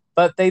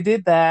 but they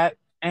did that.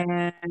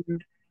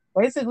 And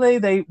basically,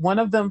 they one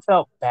of them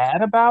felt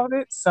bad about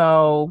it,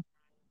 so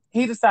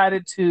he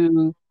decided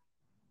to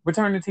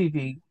return the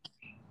TV.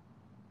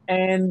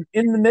 And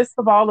in the midst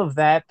of all of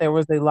that, there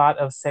was a lot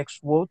of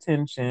sexual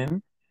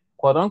tension,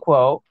 quote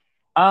unquote,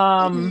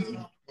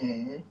 um,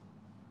 Mm-hmm.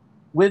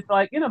 with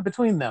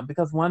between them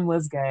because one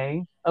was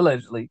gay,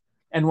 allegedly,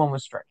 and one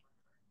was straight.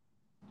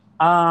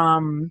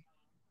 Um,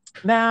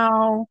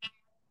 now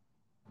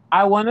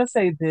I want to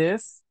say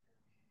this,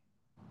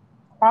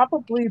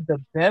 probably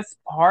the best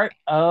part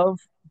of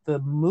the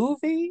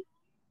movie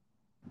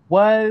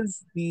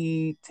was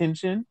the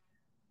tension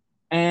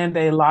and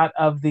a lot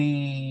of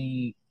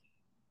the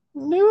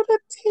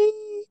nudity,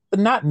 but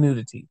not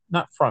nudity,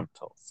 not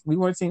frontals. We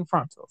weren't seeing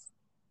frontals.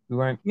 We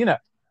weren't,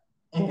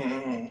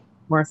 Mm-hmm.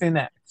 weren't seeing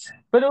that.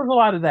 But it was a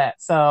lot of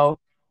that. So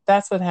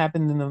that's what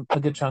happened in a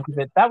good chunk of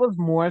it. That was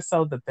more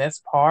so the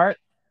best part.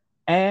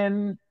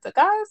 And the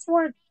guys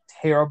weren't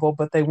terrible,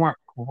 but they weren't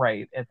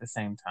great at the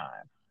same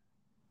time.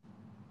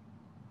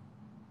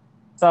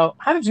 So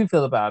how did you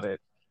feel about it?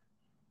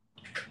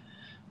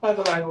 I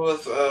feel like it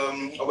was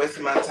a waste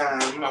of my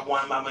time. I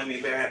want my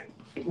money back.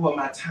 Well,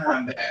 my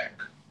time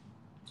back.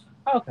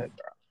 Okay,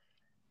 girl.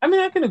 I mean,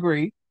 I can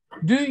agree.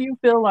 Do you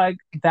feel like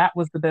that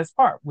was the best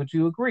part? Would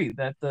you agree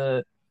that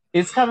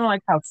it's kind of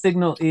like how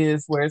Signal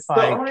is, where it's The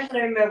like, only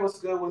thing that was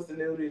good was the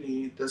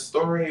nudity. The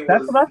story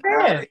that's was what I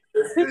not said.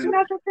 Did you existing.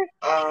 not just say,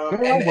 girl,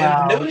 And the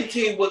wow.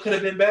 nudity what could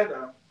have been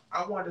better.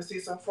 I wanted to see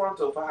some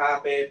frontal for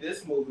how bad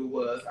this movie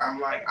was.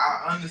 I'm like,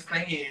 I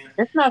understand.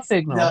 It's not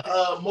Signal.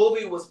 The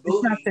movie was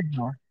It's not booby.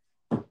 Signal.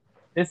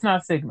 It's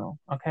not Signal.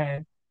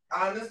 Okay.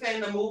 I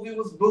understand the movie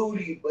was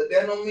booty, but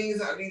that don't mean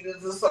I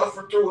needed to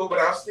suffer through it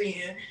without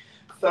seeing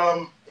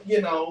some,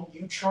 you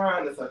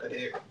trying to suck a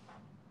dick.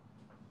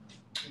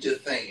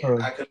 Just saying,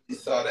 I could have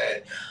saw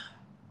that.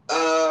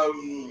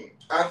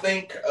 I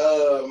think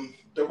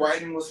the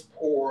writing was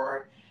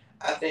poor.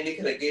 I think they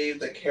could have gave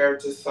the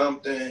characters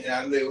something, and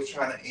I know they were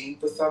trying to aim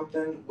for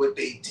something. What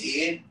they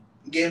did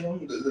give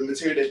them, the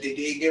material that they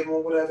did give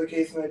them, whatever the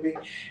case may be,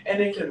 and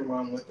they couldn't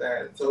run with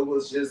that. So it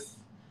was just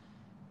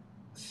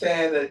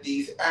sad that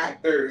these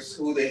actors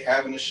who they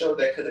have in the show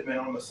that could have been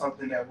on to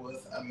something that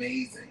was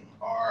amazing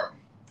or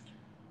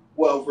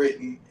well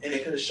written, and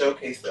it could have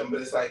showcased them,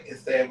 but it's like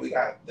instead we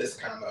got this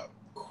kind of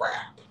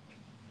crap.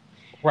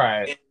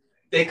 Right. And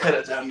they could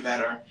have done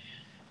better.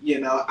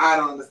 I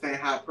don't understand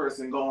how a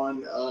person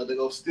going to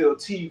go steal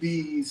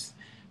TVs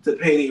to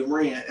pay their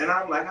rent, and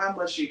I'm like, how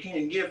much you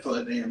can get for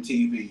a damn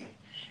TV?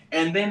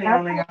 And then they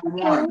only got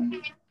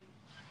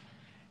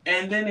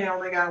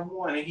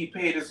one. And he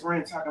paid his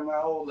rent, talking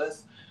about,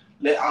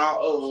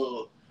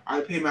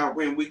 I pay my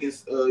rent, we can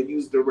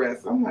use the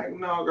rest. I'm like,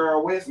 no,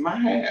 girl, where's my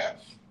half?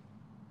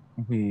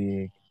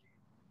 Big.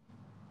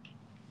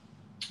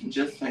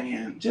 Just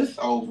saying, just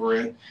over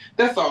it.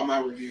 That's all my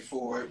review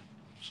for it.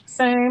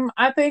 Same.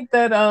 I think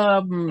that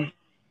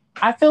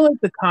I feel like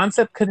the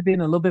concept could have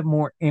been a little bit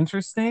more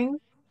interesting,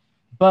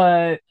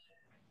 but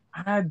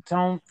I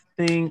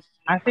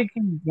think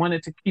he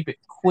wanted to keep it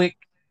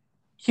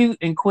cute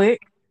and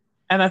quick.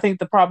 And I think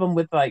the problem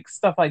with like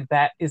stuff like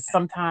that is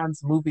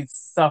sometimes movies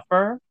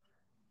suffer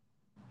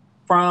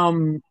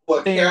from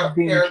things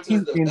being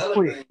cute and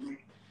quick.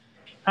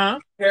 Huh?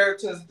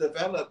 Characters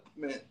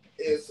development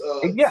is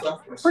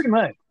suffers. Pretty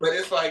much. But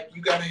it's like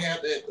you gotta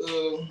have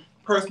that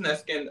person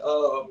that can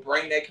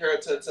bring that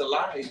character to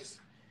life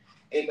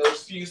in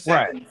those few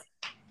seconds,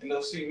 in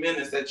those few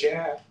minutes that you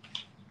have.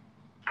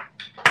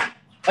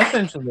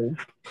 Essentially,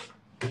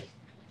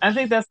 I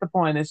think that's the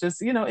point. It's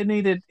just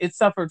it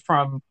suffered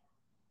from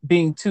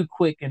being too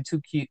quick and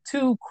too cute,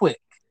 too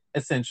quick,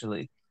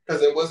 essentially.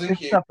 Because it wasn't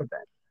cute. Suffered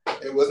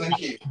that. It wasn't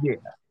cute.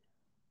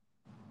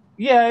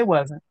 Yeah, it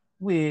wasn't.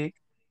 Wig.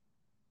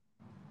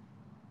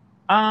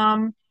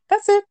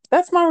 That's it.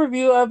 That's my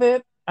review of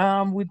it.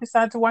 We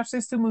decided to watch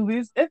these two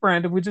movies at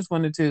random. We just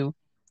wanted to.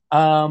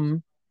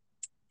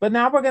 But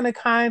now we're gonna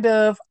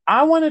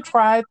I want to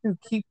try to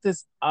keep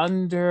this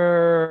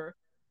under,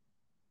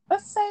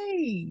 let's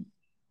say,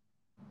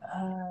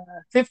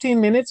 15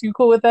 minutes. You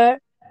cool with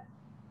that?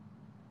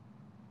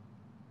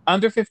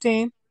 Under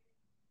 15?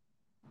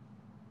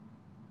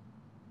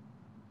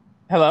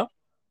 Hello?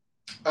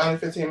 Under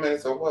 15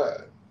 minutes of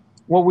what?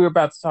 What we're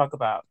about to talk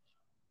about.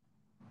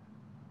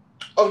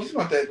 Oh, you just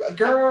want that,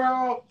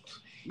 girl?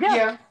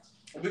 Yeah.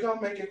 We're gonna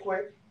make it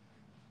quick.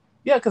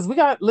 Yeah, because we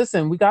got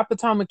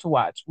Potomac to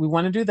watch. We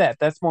want to do that.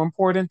 That's more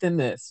important than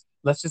this.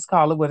 Let's just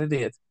call it what it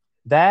is.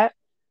 That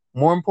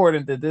more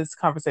important than this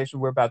conversation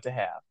we're about to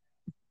have.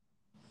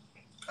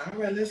 All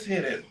right, let's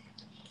hit it.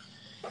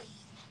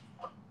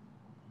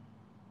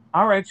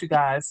 All right, you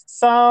guys.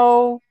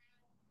 So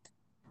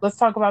let's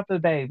talk about the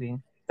baby.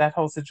 That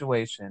whole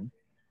situation.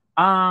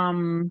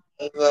 The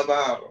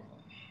bottom.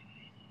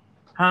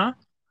 Huh?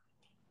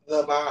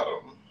 The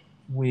bottom.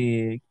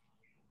 Wig.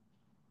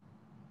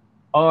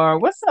 Or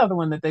what's the other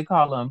one that they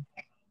call them?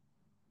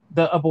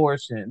 The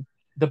abortion.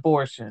 The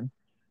abortion.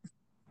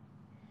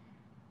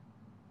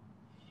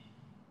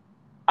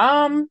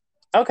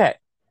 Okay.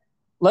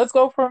 Let's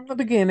go from the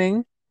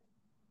beginning.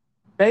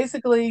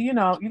 Basically, you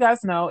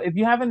guys know, if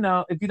you don't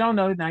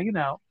know, now you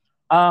know.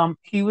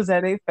 He was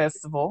at a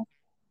festival,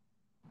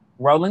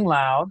 Rolling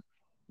Loud,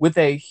 with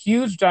a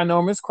huge,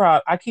 ginormous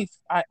crowd.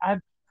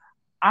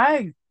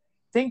 I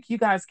think you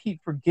guys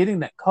keep forgetting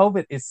that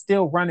COVID is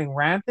still running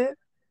rampant.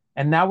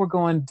 And now we're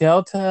going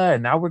Delta,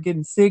 and now we're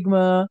getting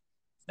Sigma,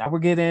 now we're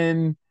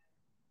getting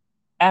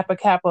Alpha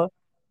Kappa,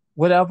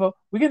 whatever.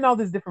 We're getting all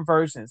these different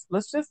versions.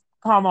 Let's just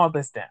calm all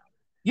this down.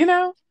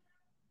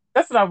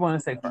 That's what I want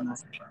to say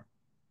first.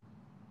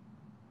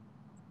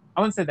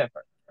 I want to say that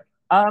first.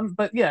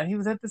 But yeah, he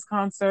was at this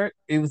concert.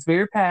 It was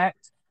very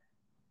packed,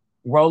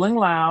 Rolling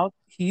Loud.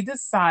 He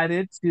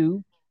decided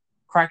to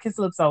crack his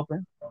lips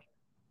open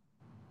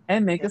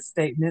and make a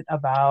statement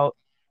about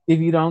if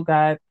you don't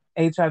got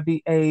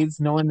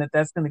HIV/AIDS, knowing that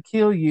that's going to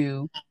kill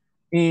you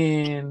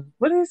in,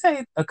 what did he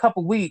say, a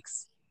couple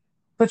weeks,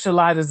 put your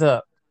lighters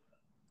up.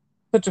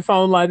 Put your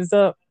phone lighters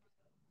up.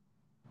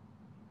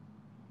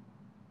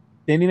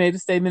 Then he made a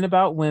statement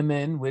about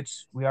women,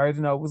 which we already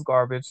know was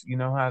garbage. You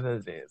know how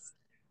that is.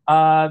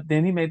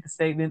 Then he made the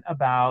statement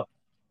about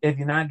if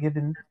you're not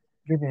giving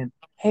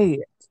head,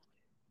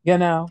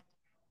 in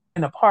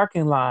a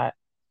parking lot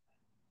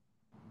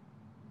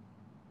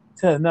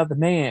to another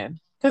man.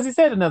 Because he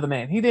said another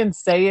man. He didn't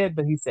say it,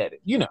 but he said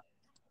it.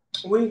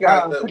 We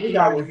got what he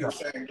was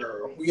saying,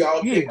 girl. We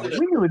all we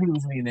knew what he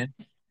was meaning.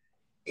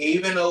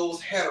 Even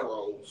those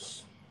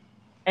heteros.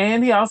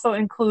 And he also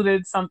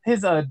included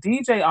his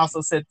DJ also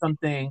said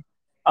something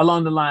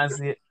along the lines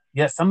that,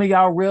 yes, some of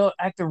y'all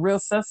acting real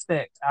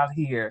suspect out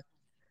here.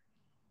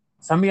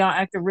 Some of y'all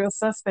acting real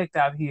suspect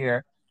out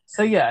here.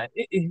 So yeah,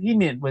 he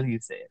meant what he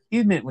said.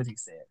 He meant what he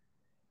said.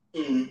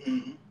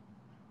 Mm-hmm.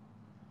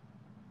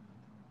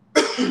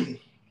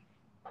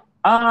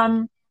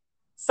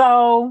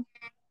 So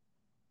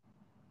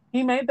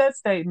he made that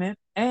statement,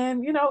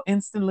 and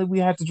instantly we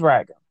had to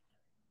drag him.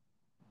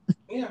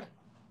 Yeah.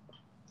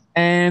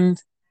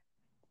 And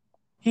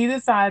he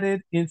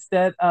decided,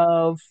 instead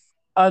of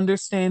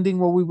understanding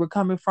where we were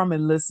coming from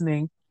and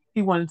listening,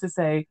 he wanted to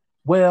say,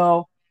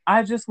 "Well,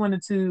 I just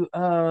wanted to,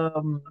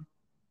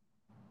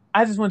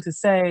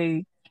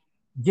 say,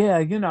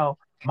 yeah,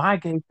 my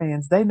gay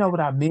fans, they know what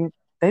I meant.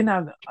 They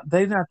not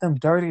them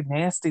dirty,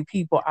 nasty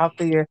people out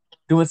there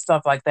doing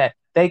stuff like that.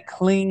 They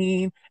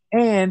clean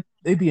and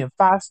they be in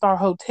 5-star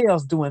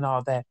hotels doing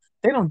all that.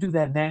 They don't do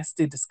that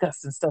nasty,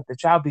 disgusting stuff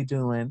that y'all be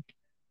doing."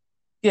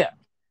 Yeah,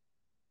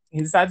 he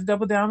decided to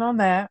double down on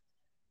that.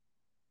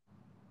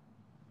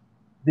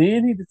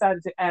 Then he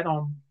decided to add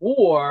on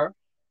more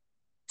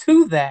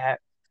to that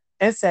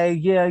and say,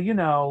 "Yeah,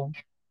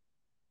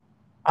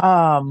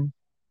 um,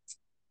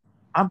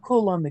 I'm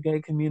cool on the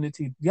gay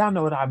community. Y'all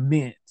know what I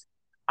meant.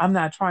 I'm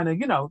not trying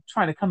to,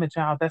 trying to come at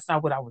y'all. That's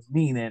not what I was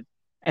meaning."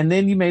 And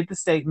then you made the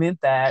statement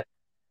that,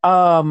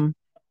 oh,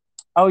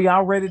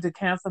 y'all ready to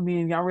cancel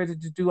me and y'all ready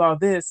to do all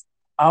this.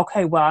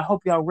 Okay, well, I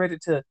hope y'all ready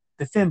to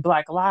defend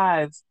Black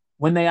lives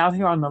when they out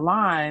here on the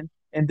line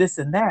and this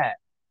and that.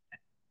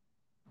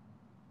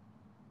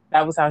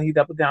 That was how he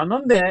doubled down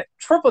on that.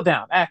 Triple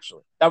down,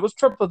 actually. That was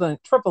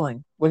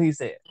tripling what he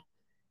said.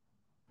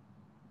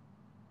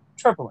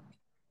 Tripling.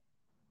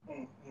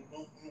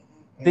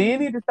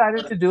 Then he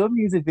decided to do a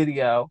music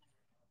video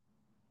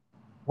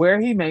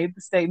where he made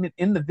the statement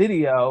in the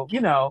video,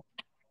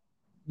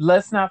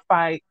 let's not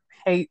fight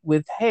hate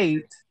with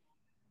hate.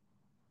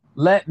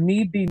 Let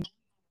me be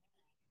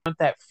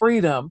that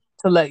freedom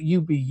to let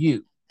you be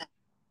you.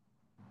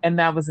 And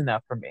that was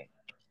enough for me.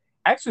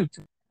 Actually,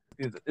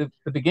 the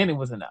beginning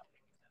was enough.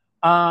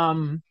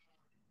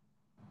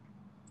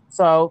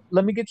 So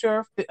let me get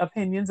your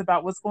opinions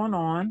about what's going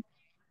on,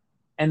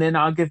 and then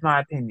I'll give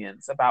my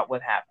opinions about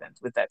what happened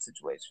with that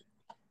situation.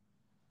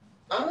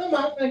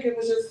 I think it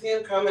was just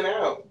him coming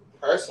out,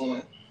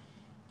 personally.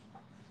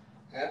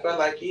 I felt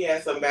like he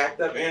had some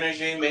backed up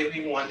energy. Maybe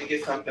he wanted to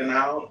get something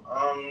out.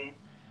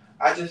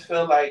 I just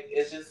feel like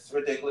it's just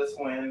ridiculous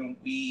when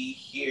we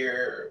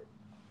hear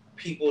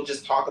people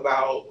just talk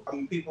about,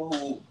 people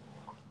who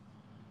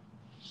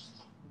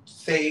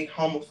say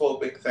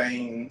homophobic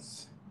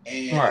things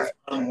and Right. it's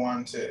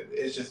unwanted.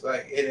 It's just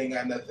like it ain't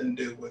got nothing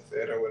to do with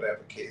it or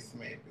whatever case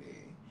may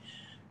be.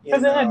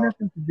 Because it had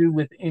nothing to do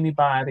with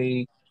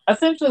anybody.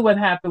 Essentially, what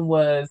happened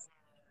was,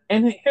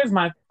 and here's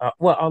my,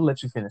 well, I'll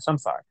let you finish. I'm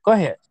sorry. Go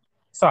ahead.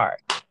 Sorry.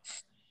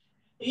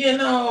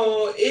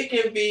 It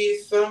can be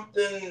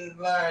something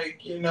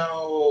like,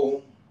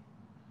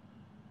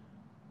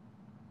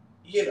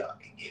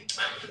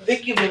 they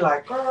can be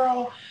like,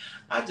 girl,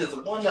 I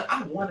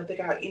wonder if they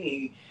got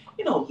any,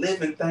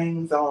 living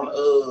things on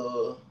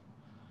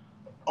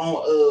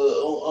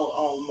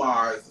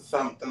Mars or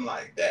something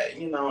like that.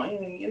 Any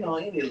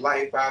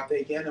life out there.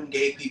 Yeah, them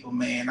gay people,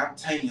 man. I'm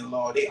telling you,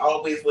 Lord, they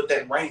always with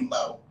that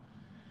rainbow.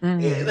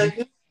 Mm-hmm.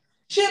 Like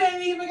shit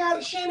ain't even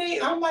got shit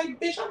ain't. I'm like,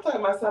 bitch, I'm talking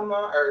about something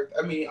on Earth.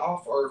 I mean,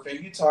 off Earth, and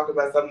you talk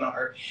about something on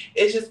Earth.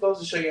 It just goes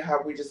to show you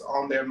how we just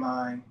on their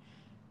mind.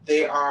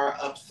 They are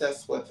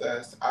obsessed with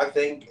us. I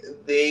think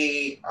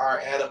they are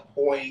at a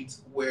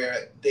point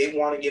where they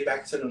want to get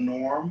back to the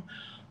norm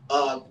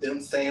of them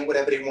saying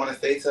whatever they want to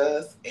say to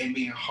us and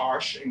being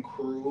harsh and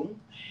cruel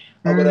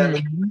or whatever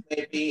it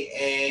may be,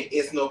 and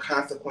it's no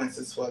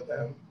consequences for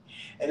them.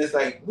 And it's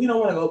like, we don't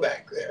want to go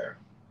back there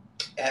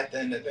at the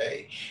end of the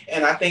day.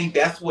 And I think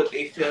that's what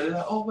they feel. They're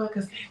like, oh, well,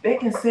 because they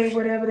can say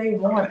whatever they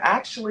want.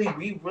 Actually,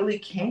 we really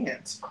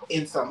can't,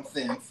 in some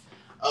sense,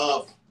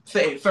 of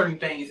say certain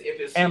things if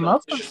it's, And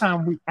most of the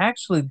time, we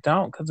actually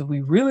don't, because if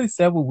we really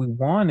said what we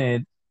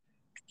wanted,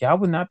 y'all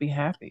would not be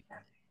happy.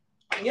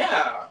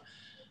 Yeah.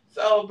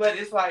 So, but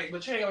it's like,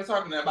 but you ain't gonna be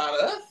talking about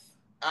us.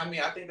 I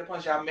mean, I think the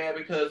punch y'all mad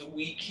because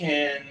we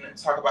can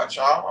talk about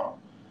y'all.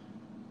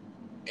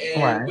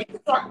 And Right. we can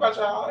talk about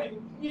y'all, and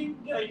you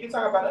can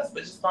talk about us,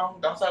 but just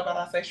don't talk about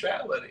our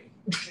sexuality.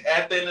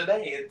 At the end of the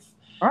day, it's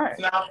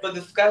not for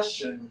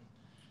discussion.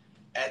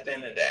 At the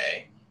end of the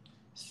day,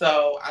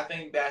 so I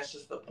think that's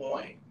just the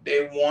point.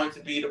 They want to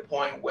be the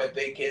point where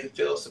they can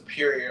feel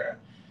superior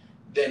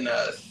than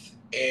us,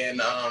 and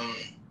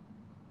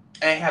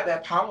have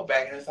that power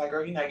back. And it's like,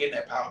 girl, you're not getting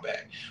that power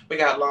back. We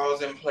got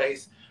laws in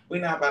place.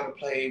 We're not about to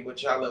play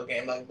with y'all little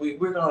game. Like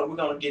we're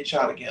gonna get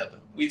y'all together.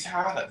 We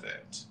tired of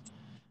it.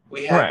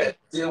 We have to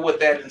deal with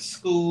that in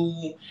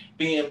school,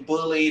 being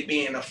bullied,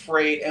 being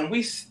afraid, and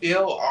we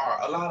still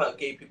are. A lot of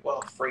gay people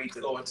are afraid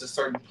to go into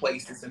certain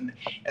places and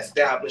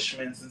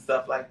establishments and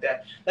stuff like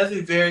that. Let's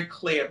be very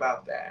clear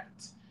about that.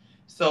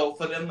 So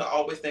for them to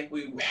always think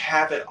we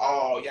have it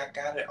all, y'all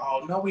got it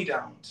all. No, we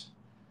don't.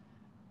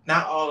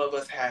 Not all of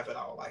us have it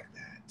all like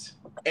that.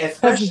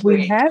 Because if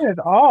we had it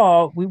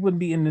all, we wouldn't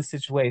be in this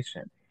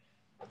situation.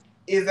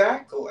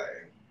 Exactly.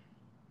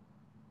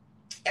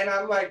 And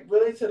I'm like,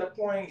 really, to the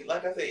point,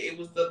 like I said, it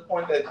was the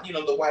point that,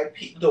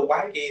 the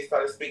white gays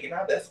started speaking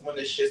out. That's when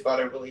this shit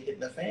started really hitting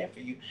the fan for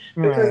you.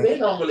 Because Right. they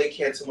don't really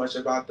care too much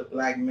about the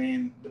black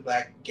man, the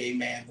black gay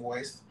man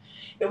voice.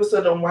 It was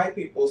so the white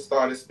people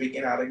started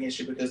speaking out against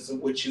you because of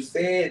what you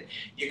said.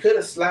 You could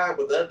have slid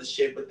with other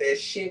shit, but that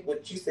shit,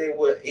 what you said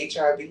with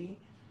HIV,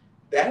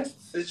 that's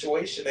the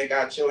situation that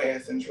got your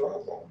ass in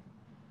trouble.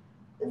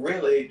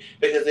 Really.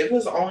 Because if it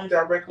was only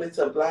directly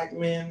to black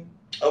men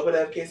or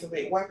whatever case of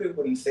it, white people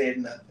wouldn't say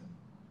nothing.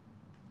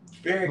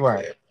 Very Right.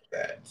 clear with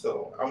that.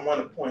 So I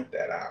want to point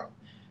that out.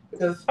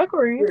 Because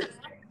Agreed. we're,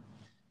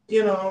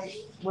 you know,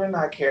 we're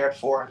not cared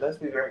for. Let's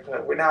be very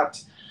clear. We're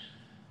not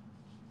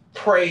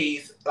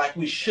praised like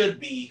we should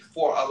be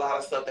for a lot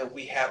of stuff that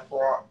we have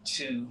brought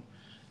to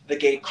the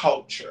gay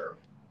culture.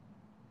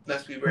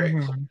 Let's be very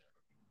clear. Hmm.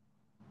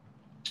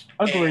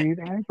 And Agreed.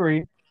 I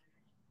agree.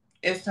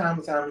 it's time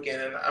and time again,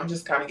 and I'm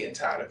just kind of getting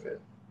tired of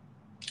it.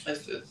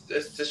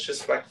 It's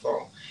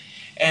disrespectful.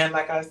 And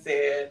like I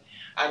said,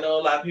 I know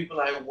a lot of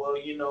people are like, well,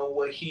 you know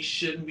what, he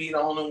shouldn't be the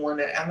only one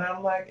that, and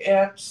I'm like,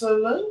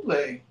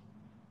 absolutely.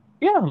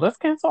 Yeah, let's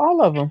cancel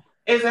all of them.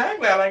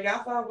 Exactly. Like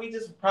I thought we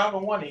just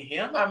probably wanted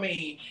him. I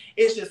mean,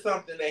 it's just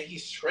something that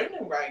he's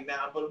trending right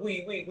now, but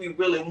we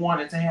really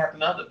want it to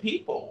happen to other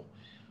people.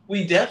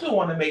 We definitely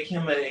want to make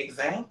him an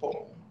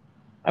example.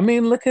 I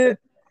mean, look at.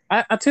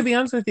 To be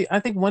honest with you,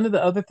 I think one of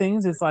the other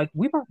things is like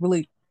we don't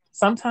really.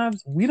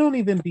 Sometimes we don't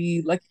even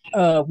be like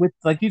with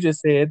like you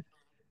just said.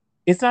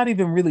 It's not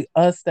even really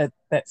us that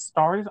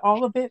started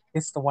all of it.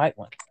 It's the white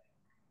ones,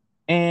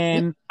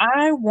 and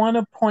I want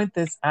to point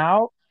this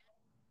out.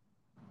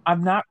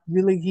 I'm not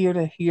really here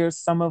to hear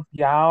some of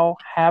y'all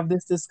have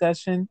this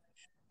discussion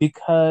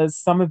because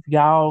some of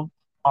y'all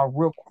are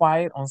real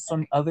quiet on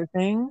some other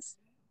things.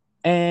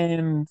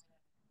 And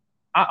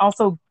I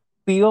also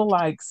feel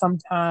like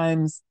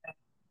sometimes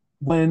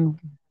when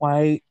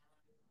white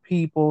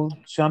people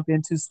jump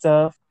into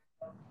stuff,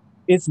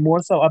 it's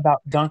more so about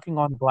dunking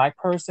on a black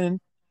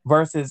person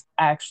versus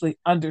actually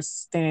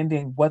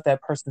understanding what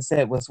that person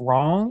said was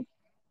wrong.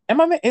 Am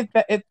I?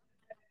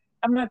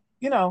 I'm not.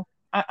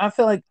 I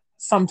feel like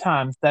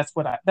sometimes that's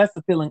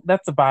the feeling,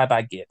 that's the vibe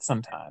I get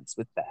sometimes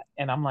with that,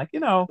 and I'm like,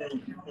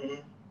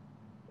 Mhm.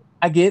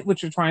 I get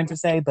what you're trying to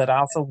say, but I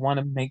also want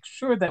to make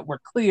sure that we're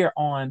clear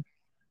on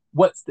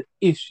what's the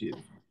issue.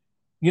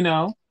 You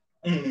know,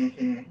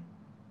 Mhm.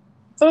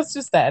 so it's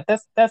just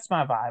that's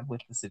my vibe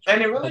with the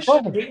And it situation. really But go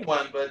shouldn't ahead. be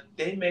one, but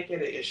they make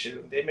it an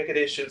issue. They make it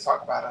an issue to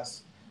talk about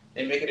us.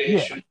 They make it an Yeah.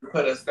 issue to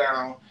put us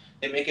down.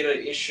 They make it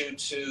an issue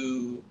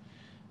to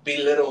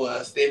belittle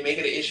us. They make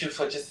it an issue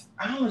for just,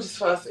 I don't know, just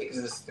for us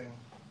existing.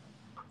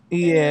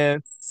 And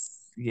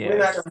Yes. we're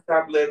not Yes. gonna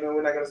stop living.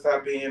 We're not gonna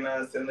stop being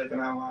us and living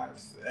our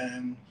lives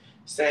and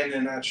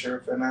standing in our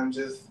truth. And I'm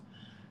just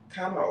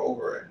kind of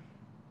over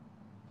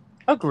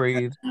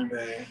Agreed.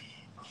 it.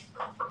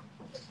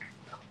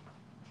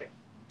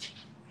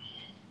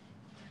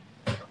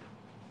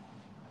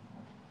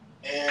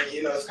 And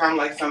it's kind of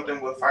like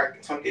something what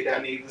Funky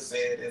Dineva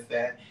said is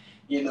that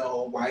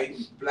white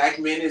black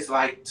men is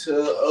like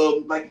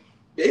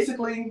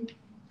basically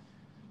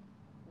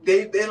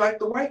they like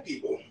the white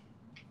people.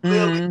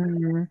 Clearly,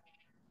 Mm,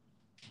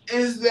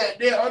 is that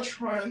they are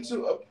trying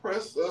to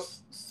oppress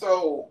us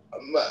so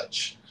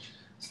much,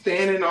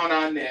 standing on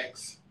our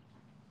necks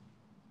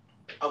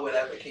or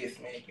whatever the case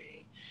may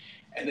be.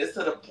 And it's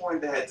to the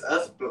point that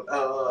us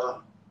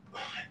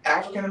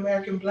African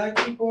American black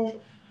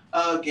people,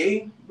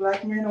 gay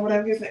black men or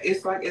whatever,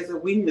 it's like as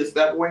if we need to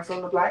step away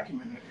from the black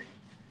community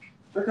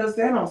because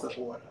they don't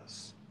support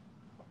us.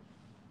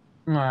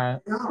 right.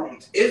 They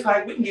don't. It's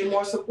like we can get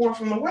more support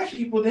from the white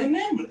people than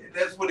them.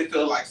 That's what it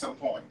feels like some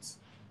points.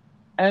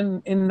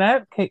 And in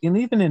that case, and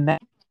even in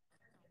that,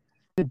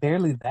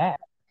 barely that.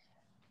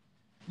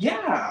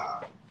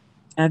 Yeah.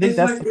 And I think It's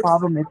that's like the it's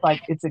problem. It's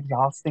like it's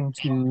exhausting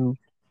to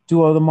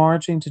do all the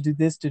marching, to do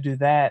this, to do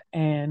that,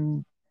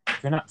 and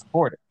you're not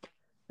supported.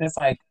 It's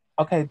like,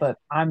 okay, but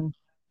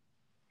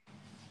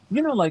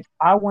like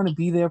I want to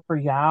be there for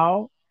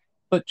y'all,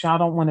 but y'all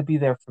don't want to be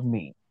there for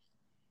me.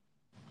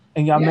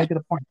 And y'all yeah. make it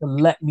a point to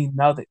let me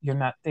know that you're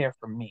not there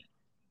for me.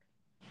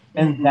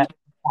 And Mm-hmm. that's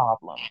the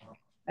problem.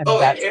 And Oh, in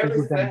that's where every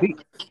we're gonna sense. be.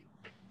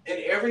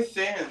 In every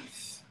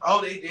sense.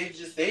 Oh, they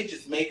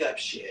just make up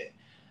shit.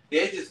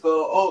 They just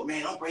go, oh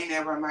man, don't bring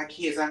that around my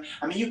kids. I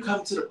mean, you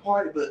come to the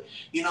party, but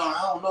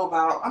I don't know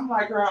about. I'm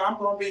like, girl, I'm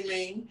gonna be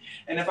me,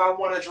 and if I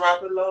want to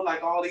drop it low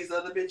like all these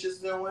other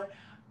bitches doing,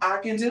 I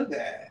can do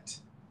that.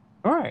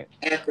 All right.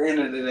 At the end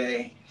of the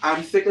day,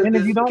 I'm sick of And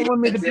if you this don't big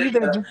want me to be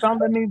there, agenda. just don't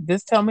let me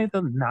just tell me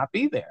to not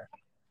be there.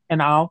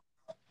 And I'll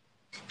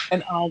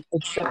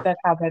accept that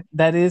how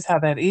that is how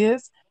that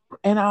is,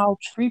 and I'll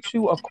treat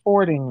you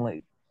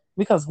accordingly.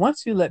 Because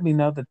once you let me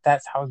know that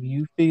that's how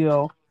you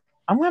feel,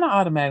 I'm going to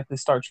automatically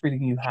start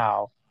treating you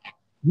how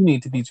you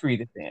need to be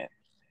treated then.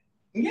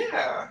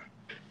 Yeah,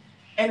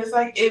 and it's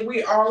like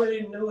we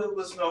already knew it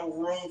was no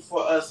room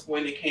for us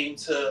when it came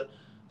to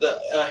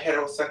the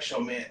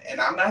heterosexual men,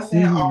 and I'm not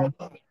saying all Hmm. of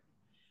them.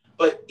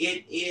 but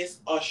it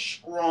is a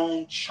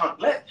strong chunk.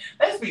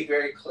 Let's be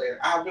very clear.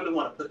 I really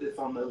want to put this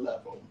on the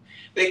level.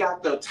 They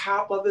got the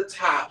top of the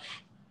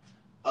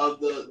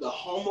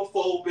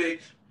homophobic,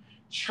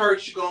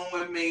 church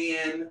going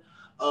man,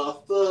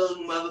 thug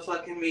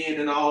motherfucking men,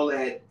 and all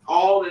that,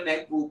 all in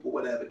that group or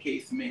whatever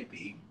case may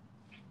be.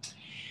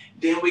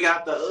 Then we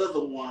got the other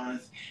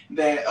ones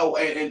that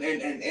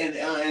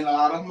and a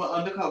lot of them are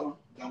undercover.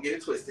 Don't get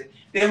it twisted.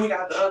 Then we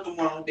got the other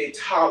one they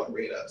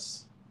tolerate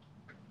us.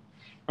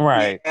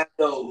 Right. We have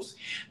those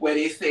where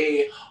they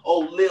say, "Oh,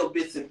 little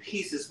bits and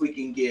pieces we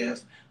can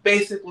give,"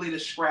 basically the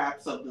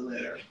scraps of the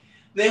litter.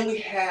 Then we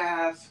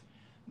have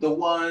the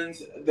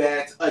ones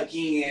that,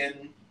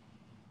 again,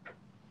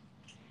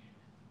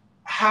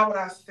 how would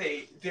I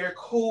say, they're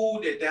cool,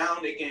 they're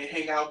down, they can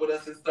hang out with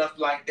us and stuff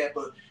like that,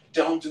 but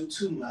don't do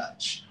too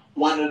much.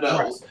 One of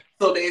those. Right.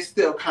 So they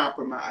still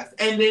compromise.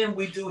 And then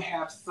we do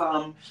have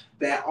some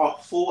that are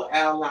full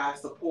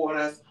allies, support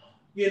us,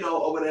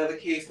 or whatever the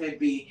case may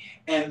be.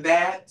 And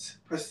that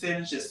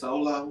percentage is so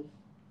low.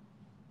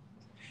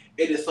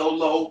 It is so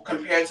low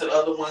compared to the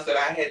other ones that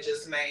I had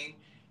just named.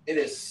 It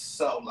is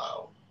so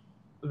low.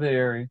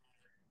 Very.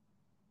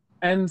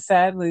 And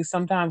sadly,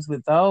 sometimes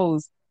with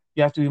those,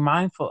 you have to be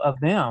mindful of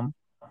them.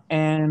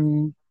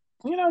 And,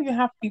 you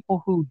have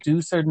people who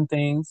do certain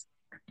things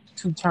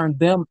to turn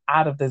them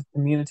out of the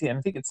community. And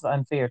I think it's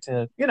unfair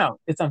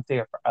it's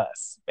unfair for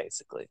us,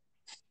 basically.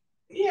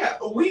 Yeah,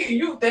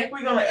 you think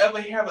we're gonna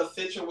ever have a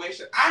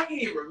situation? I can't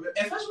even remember,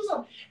 especially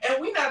something. And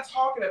we're not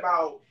talking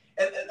about.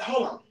 And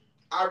hold on,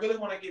 I really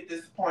want to get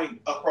this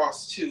point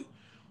across too.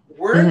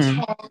 We're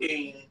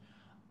talking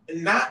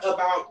not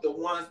about the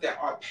ones that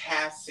are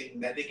passing,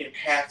 that they can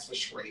pass for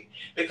straight,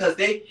 because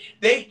they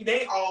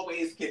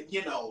always can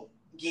get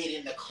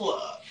in the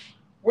club.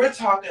 We're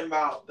talking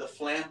about the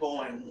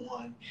flamboyant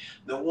one,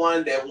 the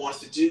one that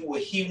wants to do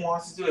what he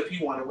wants to do. If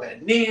he want to wear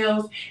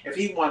nails, if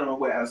he want to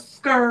wear a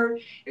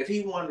skirt, if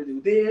he want to do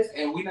this,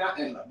 and we not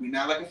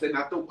like I said,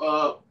 not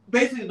the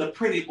basically the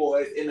pretty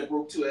boys in the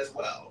group too as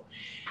well.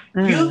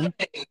 You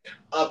think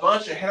a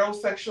bunch of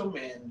heterosexual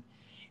men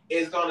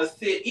is gonna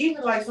sit,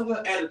 even like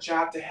sometimes at a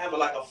job, to have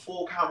a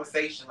full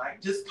conversation,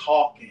 like just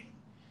talking,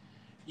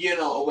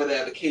 or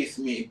whatever the case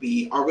may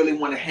be, or really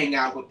want to hang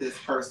out with this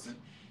person?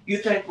 You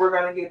think we're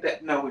gonna get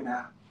that? No, we're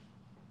not.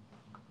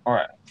 All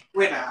right.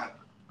 We're not.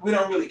 We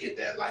don't really get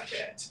that like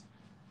that.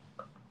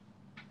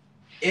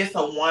 It's a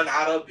 1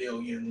 out of a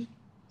billion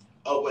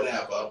or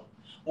whatever,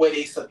 where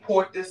they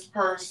support this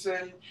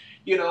person,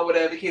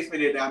 whatever the case may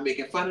be. They're not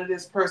making fun of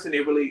this person.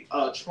 They're really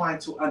trying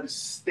to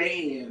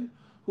understand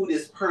who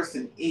this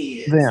person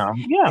is. Yeah.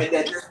 And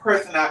that this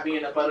person not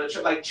being a butter,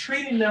 like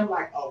treating them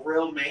like a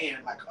real man,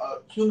 like a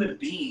human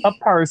being. A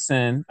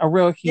person, a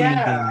real human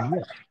being. Yeah.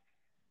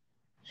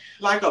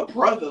 Like a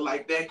brother,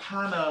 like that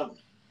kind of,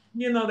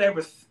 that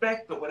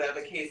respect or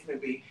whatever the case may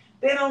be.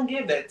 They don't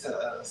give that to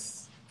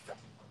us.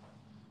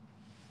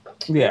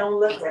 Yeah. They don't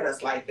look at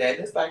us like that.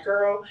 It's like,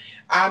 girl,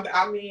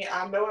 I mean,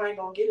 I know I ain't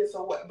gonna get it,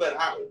 so what? But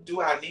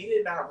do I need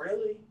it? Not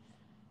really.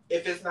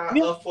 If it's not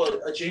up for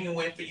a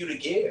genuine for you to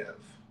give.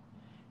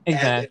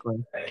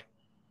 Exactly.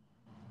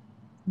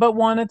 But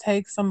want to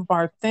take some of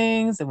our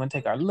things, and want to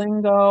take our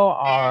lingo,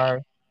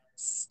 our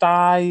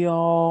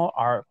style,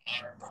 our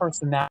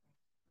personality,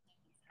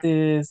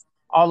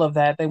 all of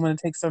that. They want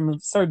to take some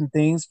certain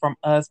things from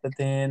us, but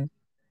then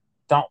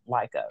don't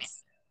like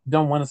us,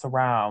 don't want us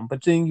around.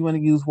 But then you want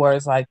to use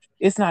words like,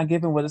 it's not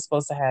giving what it's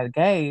supposed to have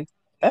gave.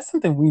 That's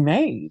something we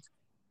made.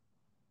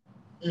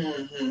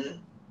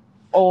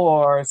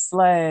 Or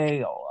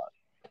slay, or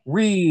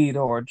read,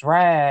 or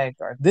drag,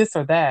 or this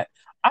or that.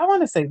 I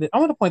want to say that, I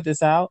want to point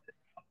this out.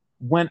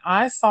 When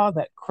I saw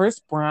that Chris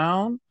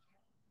Brown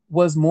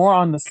was more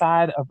on the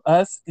side of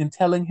us in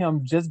telling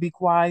him just be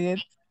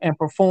quiet and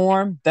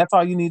perform, that's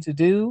all you need to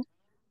do,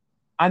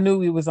 I knew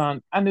we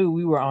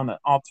were on an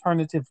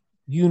alternative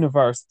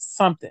universe,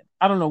 something.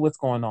 I don't know what's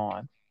going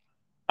on.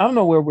 I don't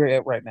know where we're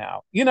at right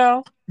now,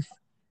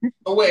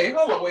 Oh, wait,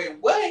 hold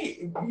on,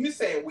 wait. You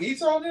saying we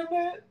told him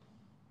that?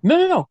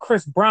 No.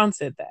 Chris Brown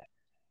said that.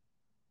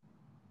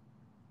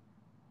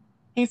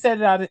 He said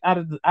it out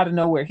of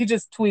nowhere. He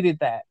just tweeted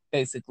that,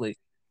 basically.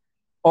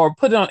 Or he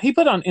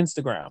put it on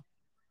Instagram.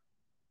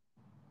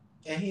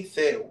 And he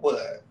said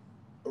what?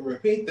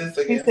 Repeat this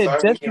again. He said,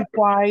 just be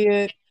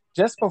quiet,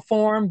 just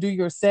perform, do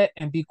your set,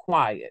 and be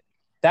quiet.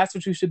 That's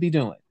what you should be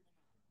doing.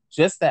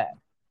 Just that.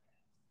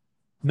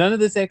 None of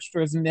this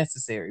extra is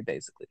necessary,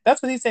 basically.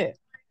 That's what he said.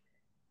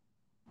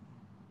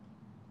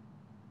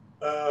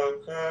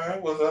 Okay.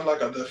 Was that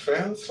like a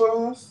defense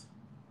for us?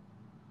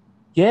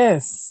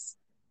 Yes.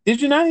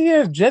 Did you not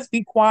hear? Just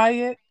be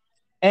quiet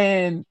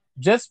and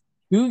just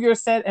do your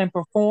set and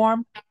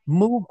perform.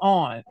 Move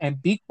on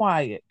and be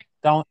quiet.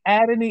 Don't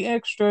add any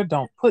extra.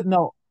 Don't put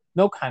no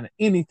kind of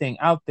anything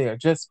out there.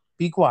 Just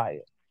be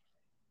quiet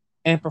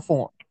and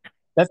perform.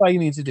 That's all you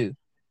need to do.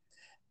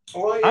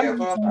 Well, yeah,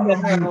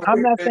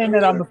 I'm not saying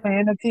that I'm a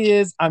fan of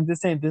his. I'm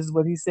just saying this is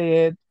what he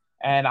said,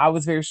 and I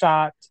was very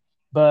shocked.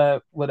 But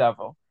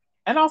whatever.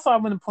 And also, I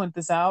want to point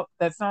this out.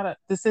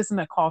 This isn't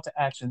a call to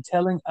action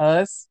telling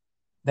us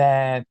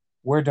that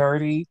we're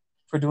dirty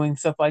for doing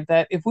stuff like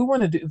that. If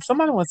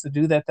somebody wants to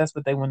do that, that's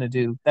what they want to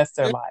do. That's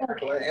their life.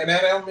 Exactly. And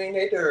that don't mean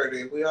they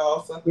dirty. We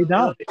all suck a They little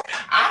don't. bit.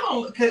 I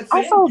don't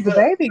Also, the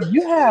consent. baby,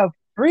 you have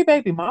 3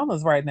 baby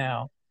mamas right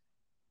now.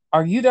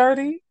 Are you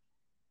dirty?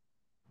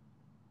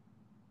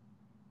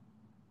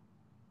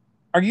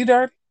 Are you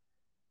dirty?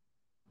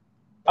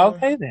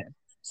 Okay, then.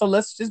 So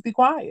let's just be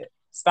quiet.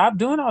 Stop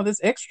doing all this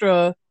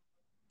extra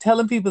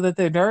telling people that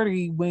they're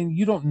dirty when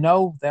you don't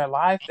know their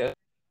life.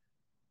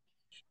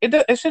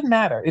 It shouldn't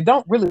matter. It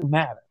don't really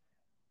matter.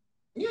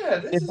 Yeah,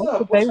 this If is that's a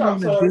what they push up.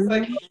 want to So it's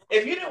like do,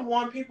 if you didn't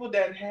want people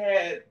that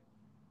had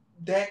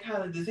that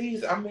kind of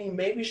disease, I mean,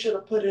 maybe you should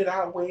have put it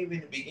out way in the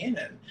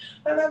beginning.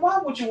 And like, why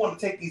would you want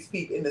to take these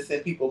people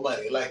innocent people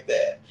money like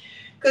that?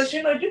 Because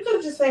you could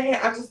have just said, "Hey,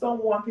 I just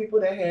don't want people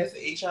that has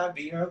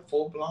HIV or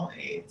full blown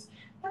AIDS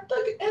at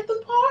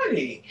the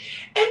party,"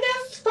 and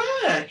that's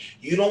fine.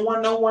 You don't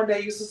want no one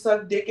that used to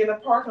suck dick in the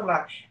parking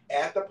lot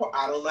at the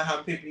I don't know how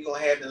many people you're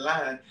gonna have in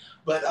line,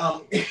 but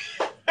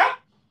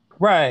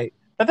right?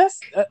 But that's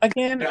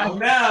again, don't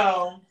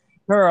know.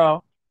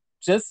 girl,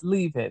 just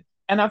leave it.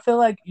 And I feel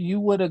like you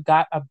would have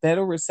got a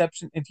better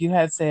reception if you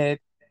had said,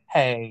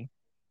 "Hey,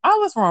 I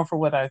was wrong for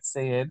what I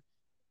said.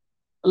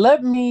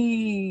 Let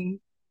me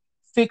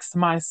fix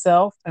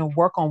myself and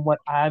work on what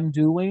I'm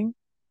doing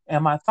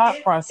and my thought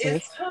It's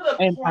process, to the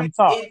and I'm point.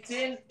 sorry."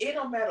 It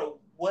don't matter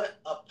what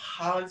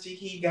apology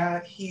he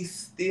got, he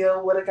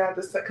still would have got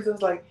the because it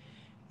was like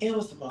it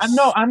was the I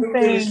know. most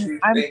stupidest shit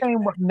I'm thing.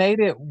 saying what made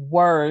it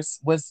worse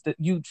was that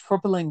you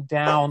tripling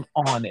down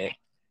on it.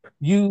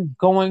 You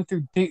going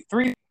through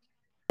 3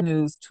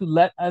 news to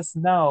let us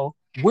know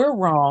we're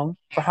wrong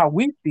for how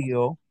we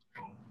feel,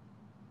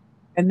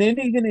 and then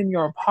even in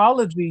your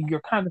apology,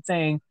 you're kind of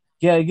saying,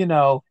 "Yeah,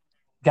 y'all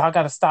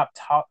got to stop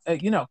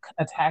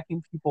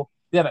attacking people.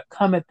 You got to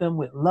come at them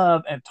with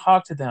love and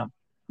talk to them."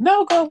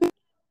 No, girl,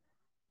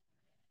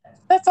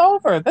 that's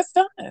over. That's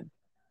done.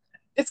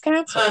 It's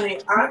canceled. Honey,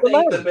 I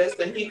think the Delay. best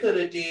thing he could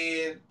have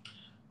did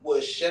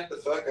was shut the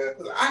fuck up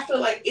because I feel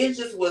like it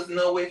just was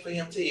no way for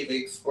him to even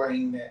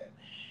explain that.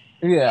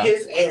 Yeah,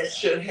 His ass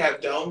should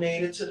have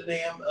donated to the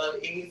damn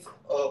AIDS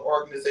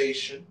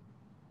organization.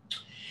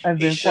 and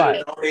He been should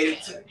have quiet.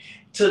 donated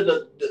to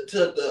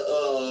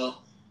the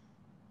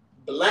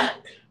black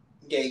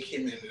gay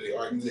community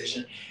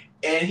organization,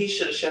 and he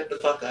should have shut the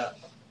fuck up.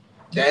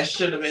 That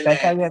should have been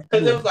That's all that you have to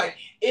because it do. was like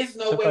it's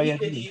no That's all way you he have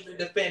to could do. even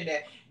defend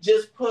that.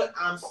 Just put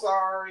 "I'm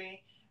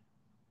sorry."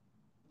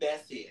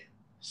 That's it.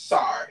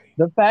 Sorry.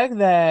 The fact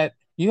that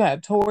you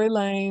had Tory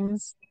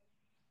Lanez,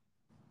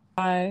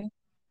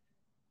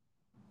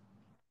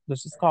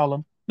 let's just call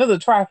him, no, the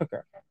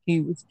trafficker. He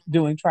was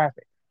doing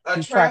traffic. A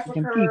He's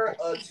trafficking trafficker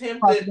people. attempted,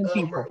 Trafficking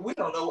people. we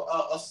don't know,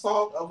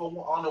 assault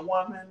on a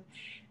woman,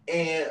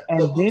 and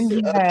And then Lucy,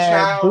 you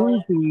had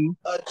Boozy.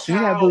 a You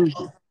had child,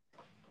 Boozy.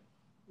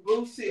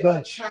 Lucy, Go a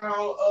ahead.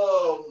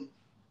 child,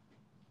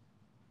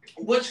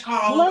 which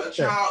call him a Molester.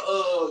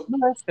 child,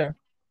 Molester.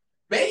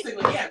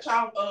 basically, yeah,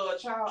 child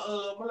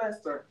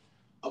molester,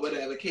 or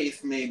whatever the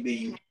case may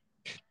be.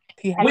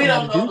 He We happened to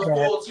don't know do the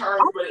that. full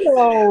terms, but it's in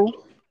that Also,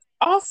 book.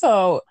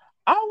 also,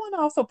 I want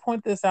to also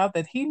point this out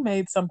that he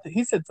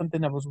said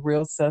something that was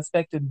real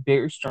suspect and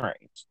very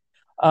strange.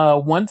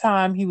 One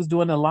time he was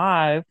doing a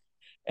live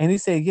and he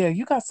said, "Yeah,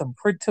 you got some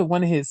pretty," to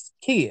one of his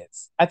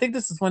kids. I think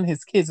this is one of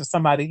his kids or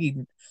somebody.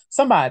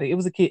 It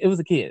was a kid. It was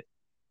a kid,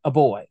 a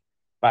boy,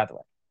 by the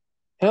way.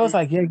 He was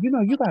like, "Yeah,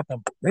 you got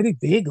some pretty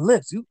big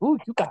lips. You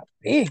got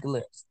big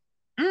lips.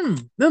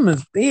 Them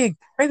is big,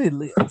 pretty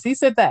lips." He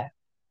said that.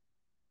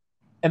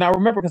 And I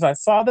remember because I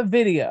saw the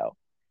video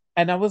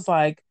and I was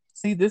like,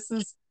 "See,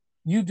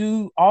 you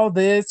do all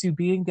this, you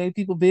be in gay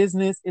people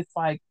business." It's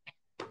like,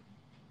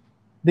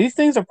 these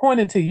things are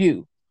pointing to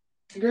you,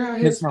 Girl,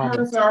 Miss his Roman.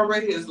 purse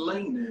already is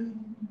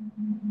leaning.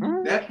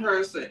 Mm, That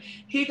person,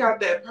 he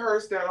got that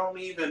purse that don't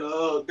even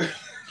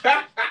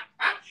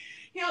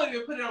he don't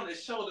even put it on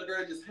his shoulder.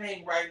 Girl, just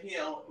hang right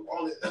here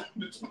on it.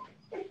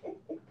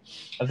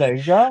 there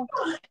you go.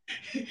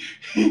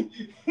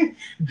 It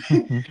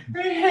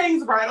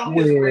hangs right on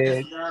his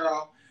wrist, Wig,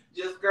 girl.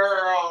 Just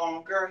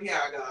girl, here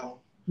I go.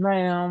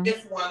 ma'am,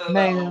 It's one of those.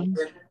 ma'am.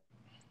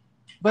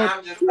 But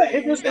I'm just yeah, it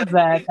saying, just was that's what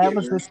that. he's That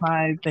was giving. just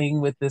my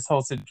thing with this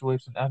whole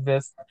situation.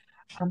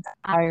 I'm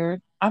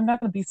tired. I'm not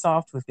gonna be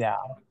soft with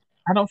y'all.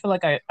 I don't feel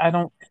like I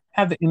don't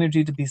have the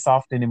energy to be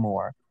soft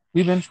anymore.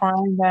 We've been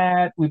trying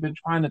that. We've been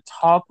trying to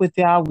talk with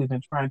y'all. We've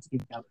been trying to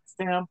give y'all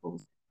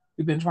examples.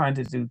 We've been trying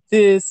to do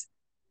this.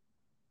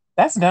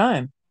 That's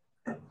done.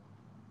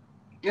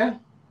 Yeah.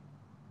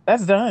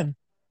 That's done.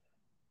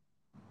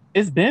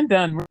 It's been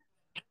done.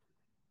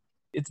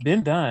 It's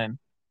been done.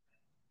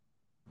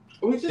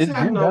 We just It's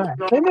have been no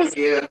done.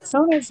 idea.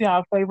 Soon as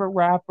y'all favorite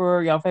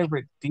rapper, y'all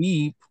favorite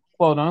deep,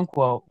 quote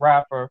unquote,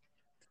 rapper,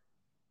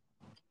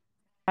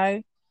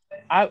 I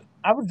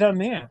was done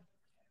then.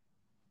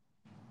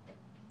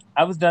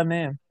 I was done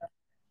then.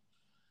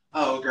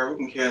 Oh, girl, we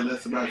can care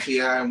less about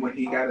T.I. and what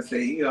he got to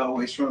say. He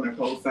always trying to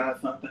co-sign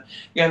something.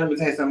 Yeah, let me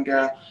tell you something,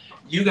 girl.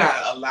 You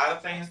got a lot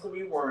of things to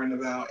be worrying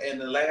about, and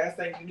the last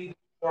thing you need to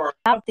worry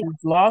Out these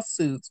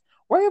lawsuits.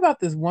 Worry about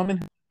this woman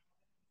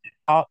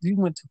who you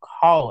went to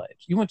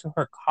college. You went to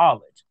her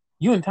college.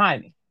 You and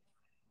Tiny.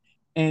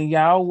 And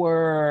y'all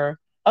were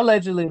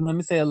allegedly, let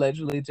me say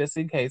allegedly, just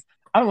in case.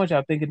 I don't want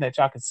y'all thinking that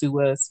y'all can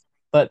sue us,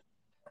 but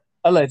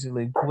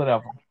allegedly,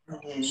 whatever.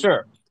 Mhm.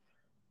 Sure.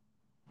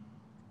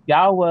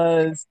 Y'all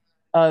was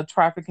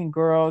trafficking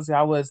girls.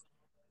 Y'all was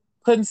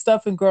putting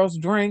stuff in girls'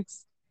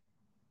 drinks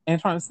and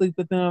trying to sleep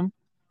with them.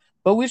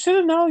 But we should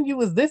have known you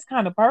was this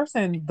kind of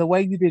person the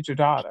way you did your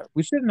daughter.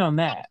 We should have known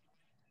that.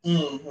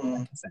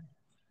 Mm-hmm.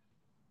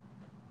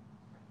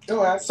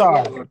 Oh, Sorry.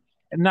 absolutely.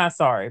 Not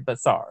sorry, but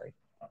sorry.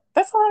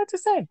 That's all I have to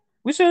say.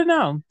 We should have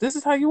known. This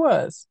is how you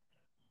was.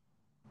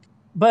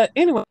 But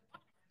anyway,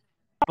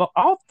 but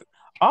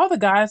all the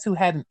guys who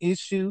had an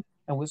issue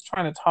and was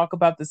trying to talk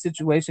about the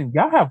situation,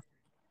 y'all have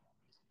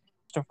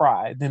to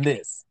fry than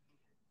this.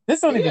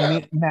 This don't even Yeah,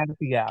 matter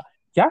to y'all.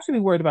 Y'all should be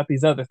worried about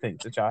these other things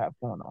that y'all have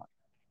going on.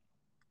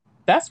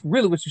 That's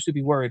really what you should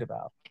be worried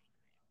about.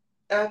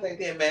 I think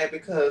they're mad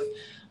because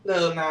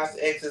Lil Nas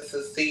X is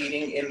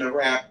succeeding in the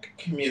rap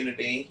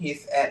community.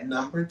 He's at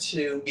number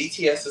 2.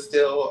 BTS is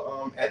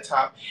still at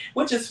top,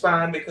 which is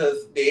fine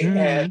because they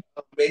had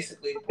Mm.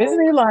 basically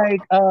Isn't he broke.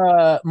 like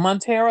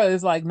Montera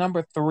is like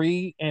number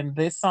 3 and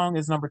this song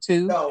is number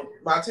 2? No,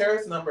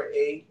 Montera's number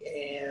 8,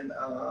 and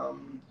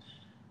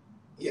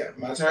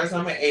Montera's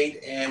number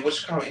 8, and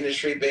Which Come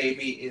Industry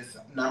Baby is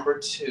number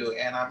 2,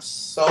 and I'm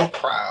so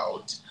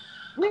proud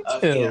Me of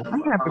too. I'm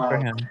him. happy for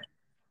him.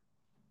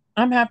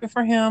 I'm happy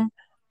for him.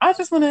 I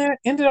just want to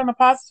end it on a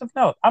positive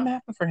note. I'm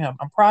happy for him.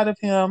 I'm proud of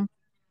him.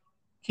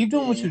 Keep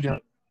doing what you're doing.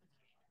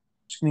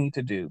 What you need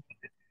to do.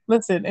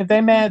 Listen, if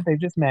they mad, they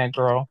just mad,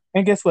 girl.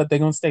 And guess what? They're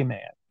gonna stay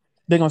mad.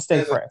 They're gonna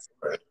stay pressed.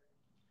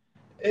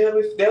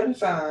 They'll be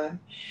fine.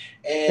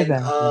 And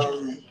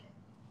Exactly.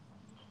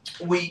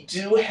 we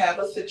do have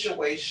a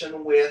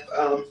situation with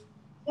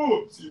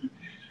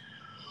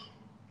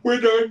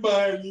with our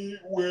money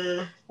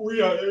where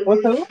we are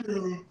What's able up?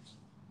 to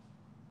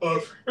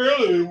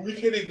apparently we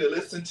can even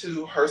listen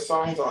to her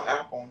songs on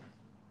Apple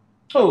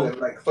or Who?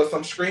 whatever. Like for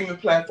some streaming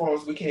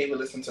platforms, we can't even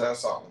listen to her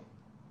song.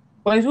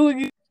 Wait, who are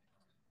you?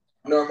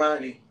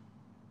 Normani.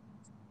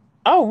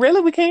 Oh,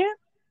 really? We can?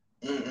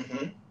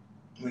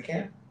 We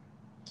can.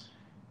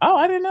 Oh,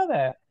 I didn't know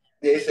that.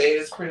 They say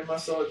it's pretty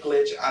much so a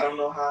glitch. I don't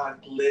know how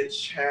a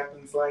glitch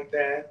happens like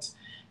that.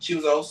 She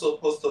was also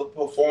supposed to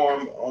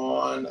perform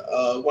on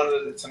one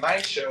of the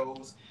Tonight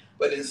shows,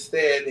 but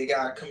instead they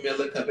got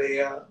Camila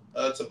Cabello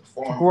to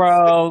perform instead.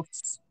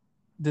 Gross.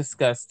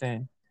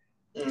 Disgusting.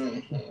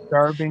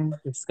 Disturbing.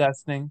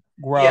 Disgusting.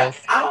 Yeah,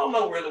 Gross. I don't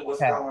know really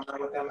what's Okay. going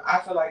on with them. I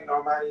feel like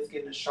Normani is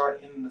getting the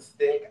short end of the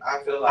stick.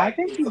 I feel I like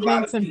think it's he's a been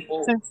lot of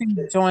people. since he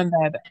joined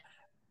that.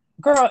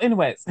 Girl,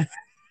 anyways,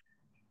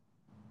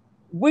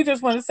 we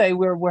just want to say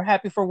we're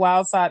happy for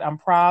Wildside. I'm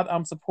proud.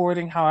 I'm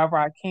supporting however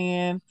I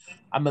can.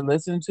 I'm gonna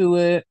listen to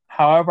it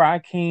however I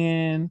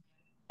can,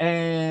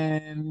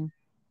 and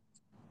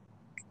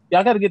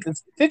y'all got to get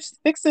this fix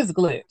this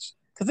glitch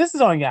because this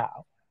is on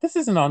y'all. This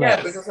isn't on Yeah,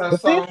 us. because her The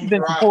fans song have been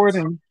dropped.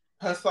 supporting.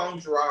 Her song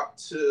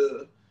dropped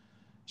to.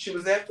 She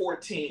was at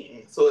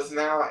 14, so it's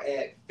now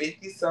at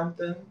 50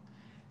 something.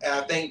 And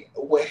I think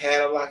what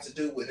had a lot to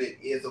do with it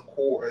is, of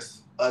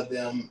course,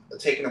 them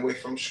taking away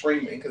from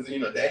streaming because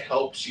that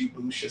helps you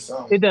boost your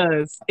song. It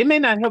does. It may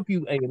not help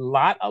you a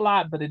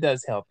lot, but it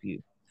does help you.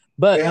 It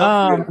But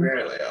helps you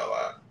apparently a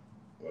lot.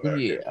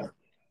 yeah.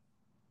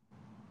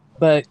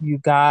 But you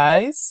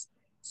guys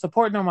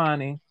support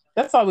Normani.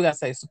 That's all we gotta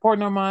say. Support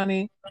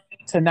Normani,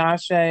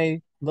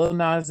 Tinashe, Lil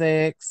Nas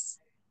X,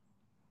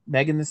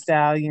 Megan Thee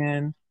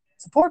Stallion.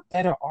 Support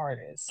better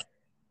artists.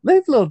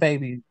 Leave Lil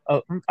Baby.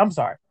 Oh, I'm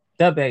sorry,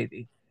 the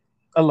baby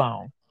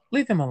alone.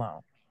 Leave him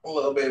alone. A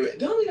little bit.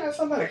 Don't we got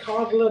somebody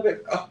called a little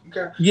bit? Oh,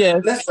 girl.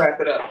 Yes, Let's wrap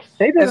it up.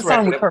 they did a Let's wrap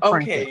song it with up. Kurt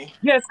Franklin. Okay.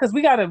 Yes, because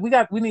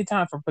we need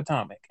time for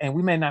Potomac, and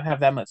we may not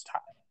have that much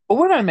time, but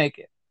we're gonna make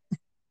it.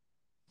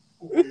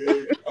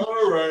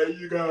 All right,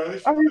 you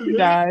guys. All right, you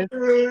guys.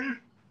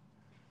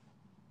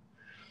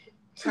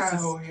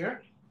 Tahoe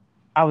here.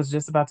 I was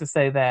just about to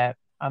say that.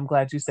 I'm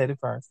glad you said it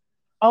first.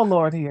 Oh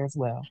Lord, here as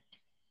well.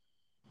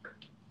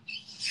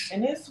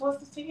 And this was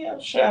the CL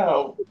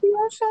show.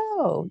 Our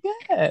show,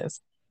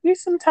 yes. We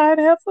some tired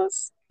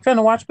heifers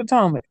finna watch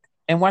Potomac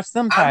and watch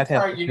them I'm tired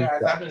sorry, heifers. you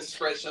guys. I've been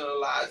stretching a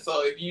lot.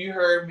 So if you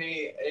heard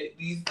me,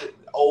 these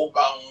old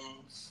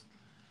bones.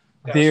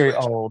 Very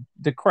old,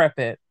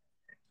 decrepit.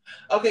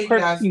 Okay, you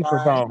Kurt guys. Keeper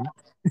Bye. bones.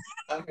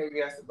 Okay,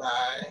 you guys.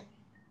 Bye.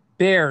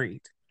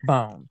 Buried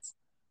bones.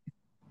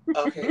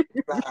 Okay,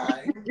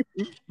 bye.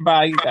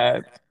 Bye, you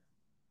guys.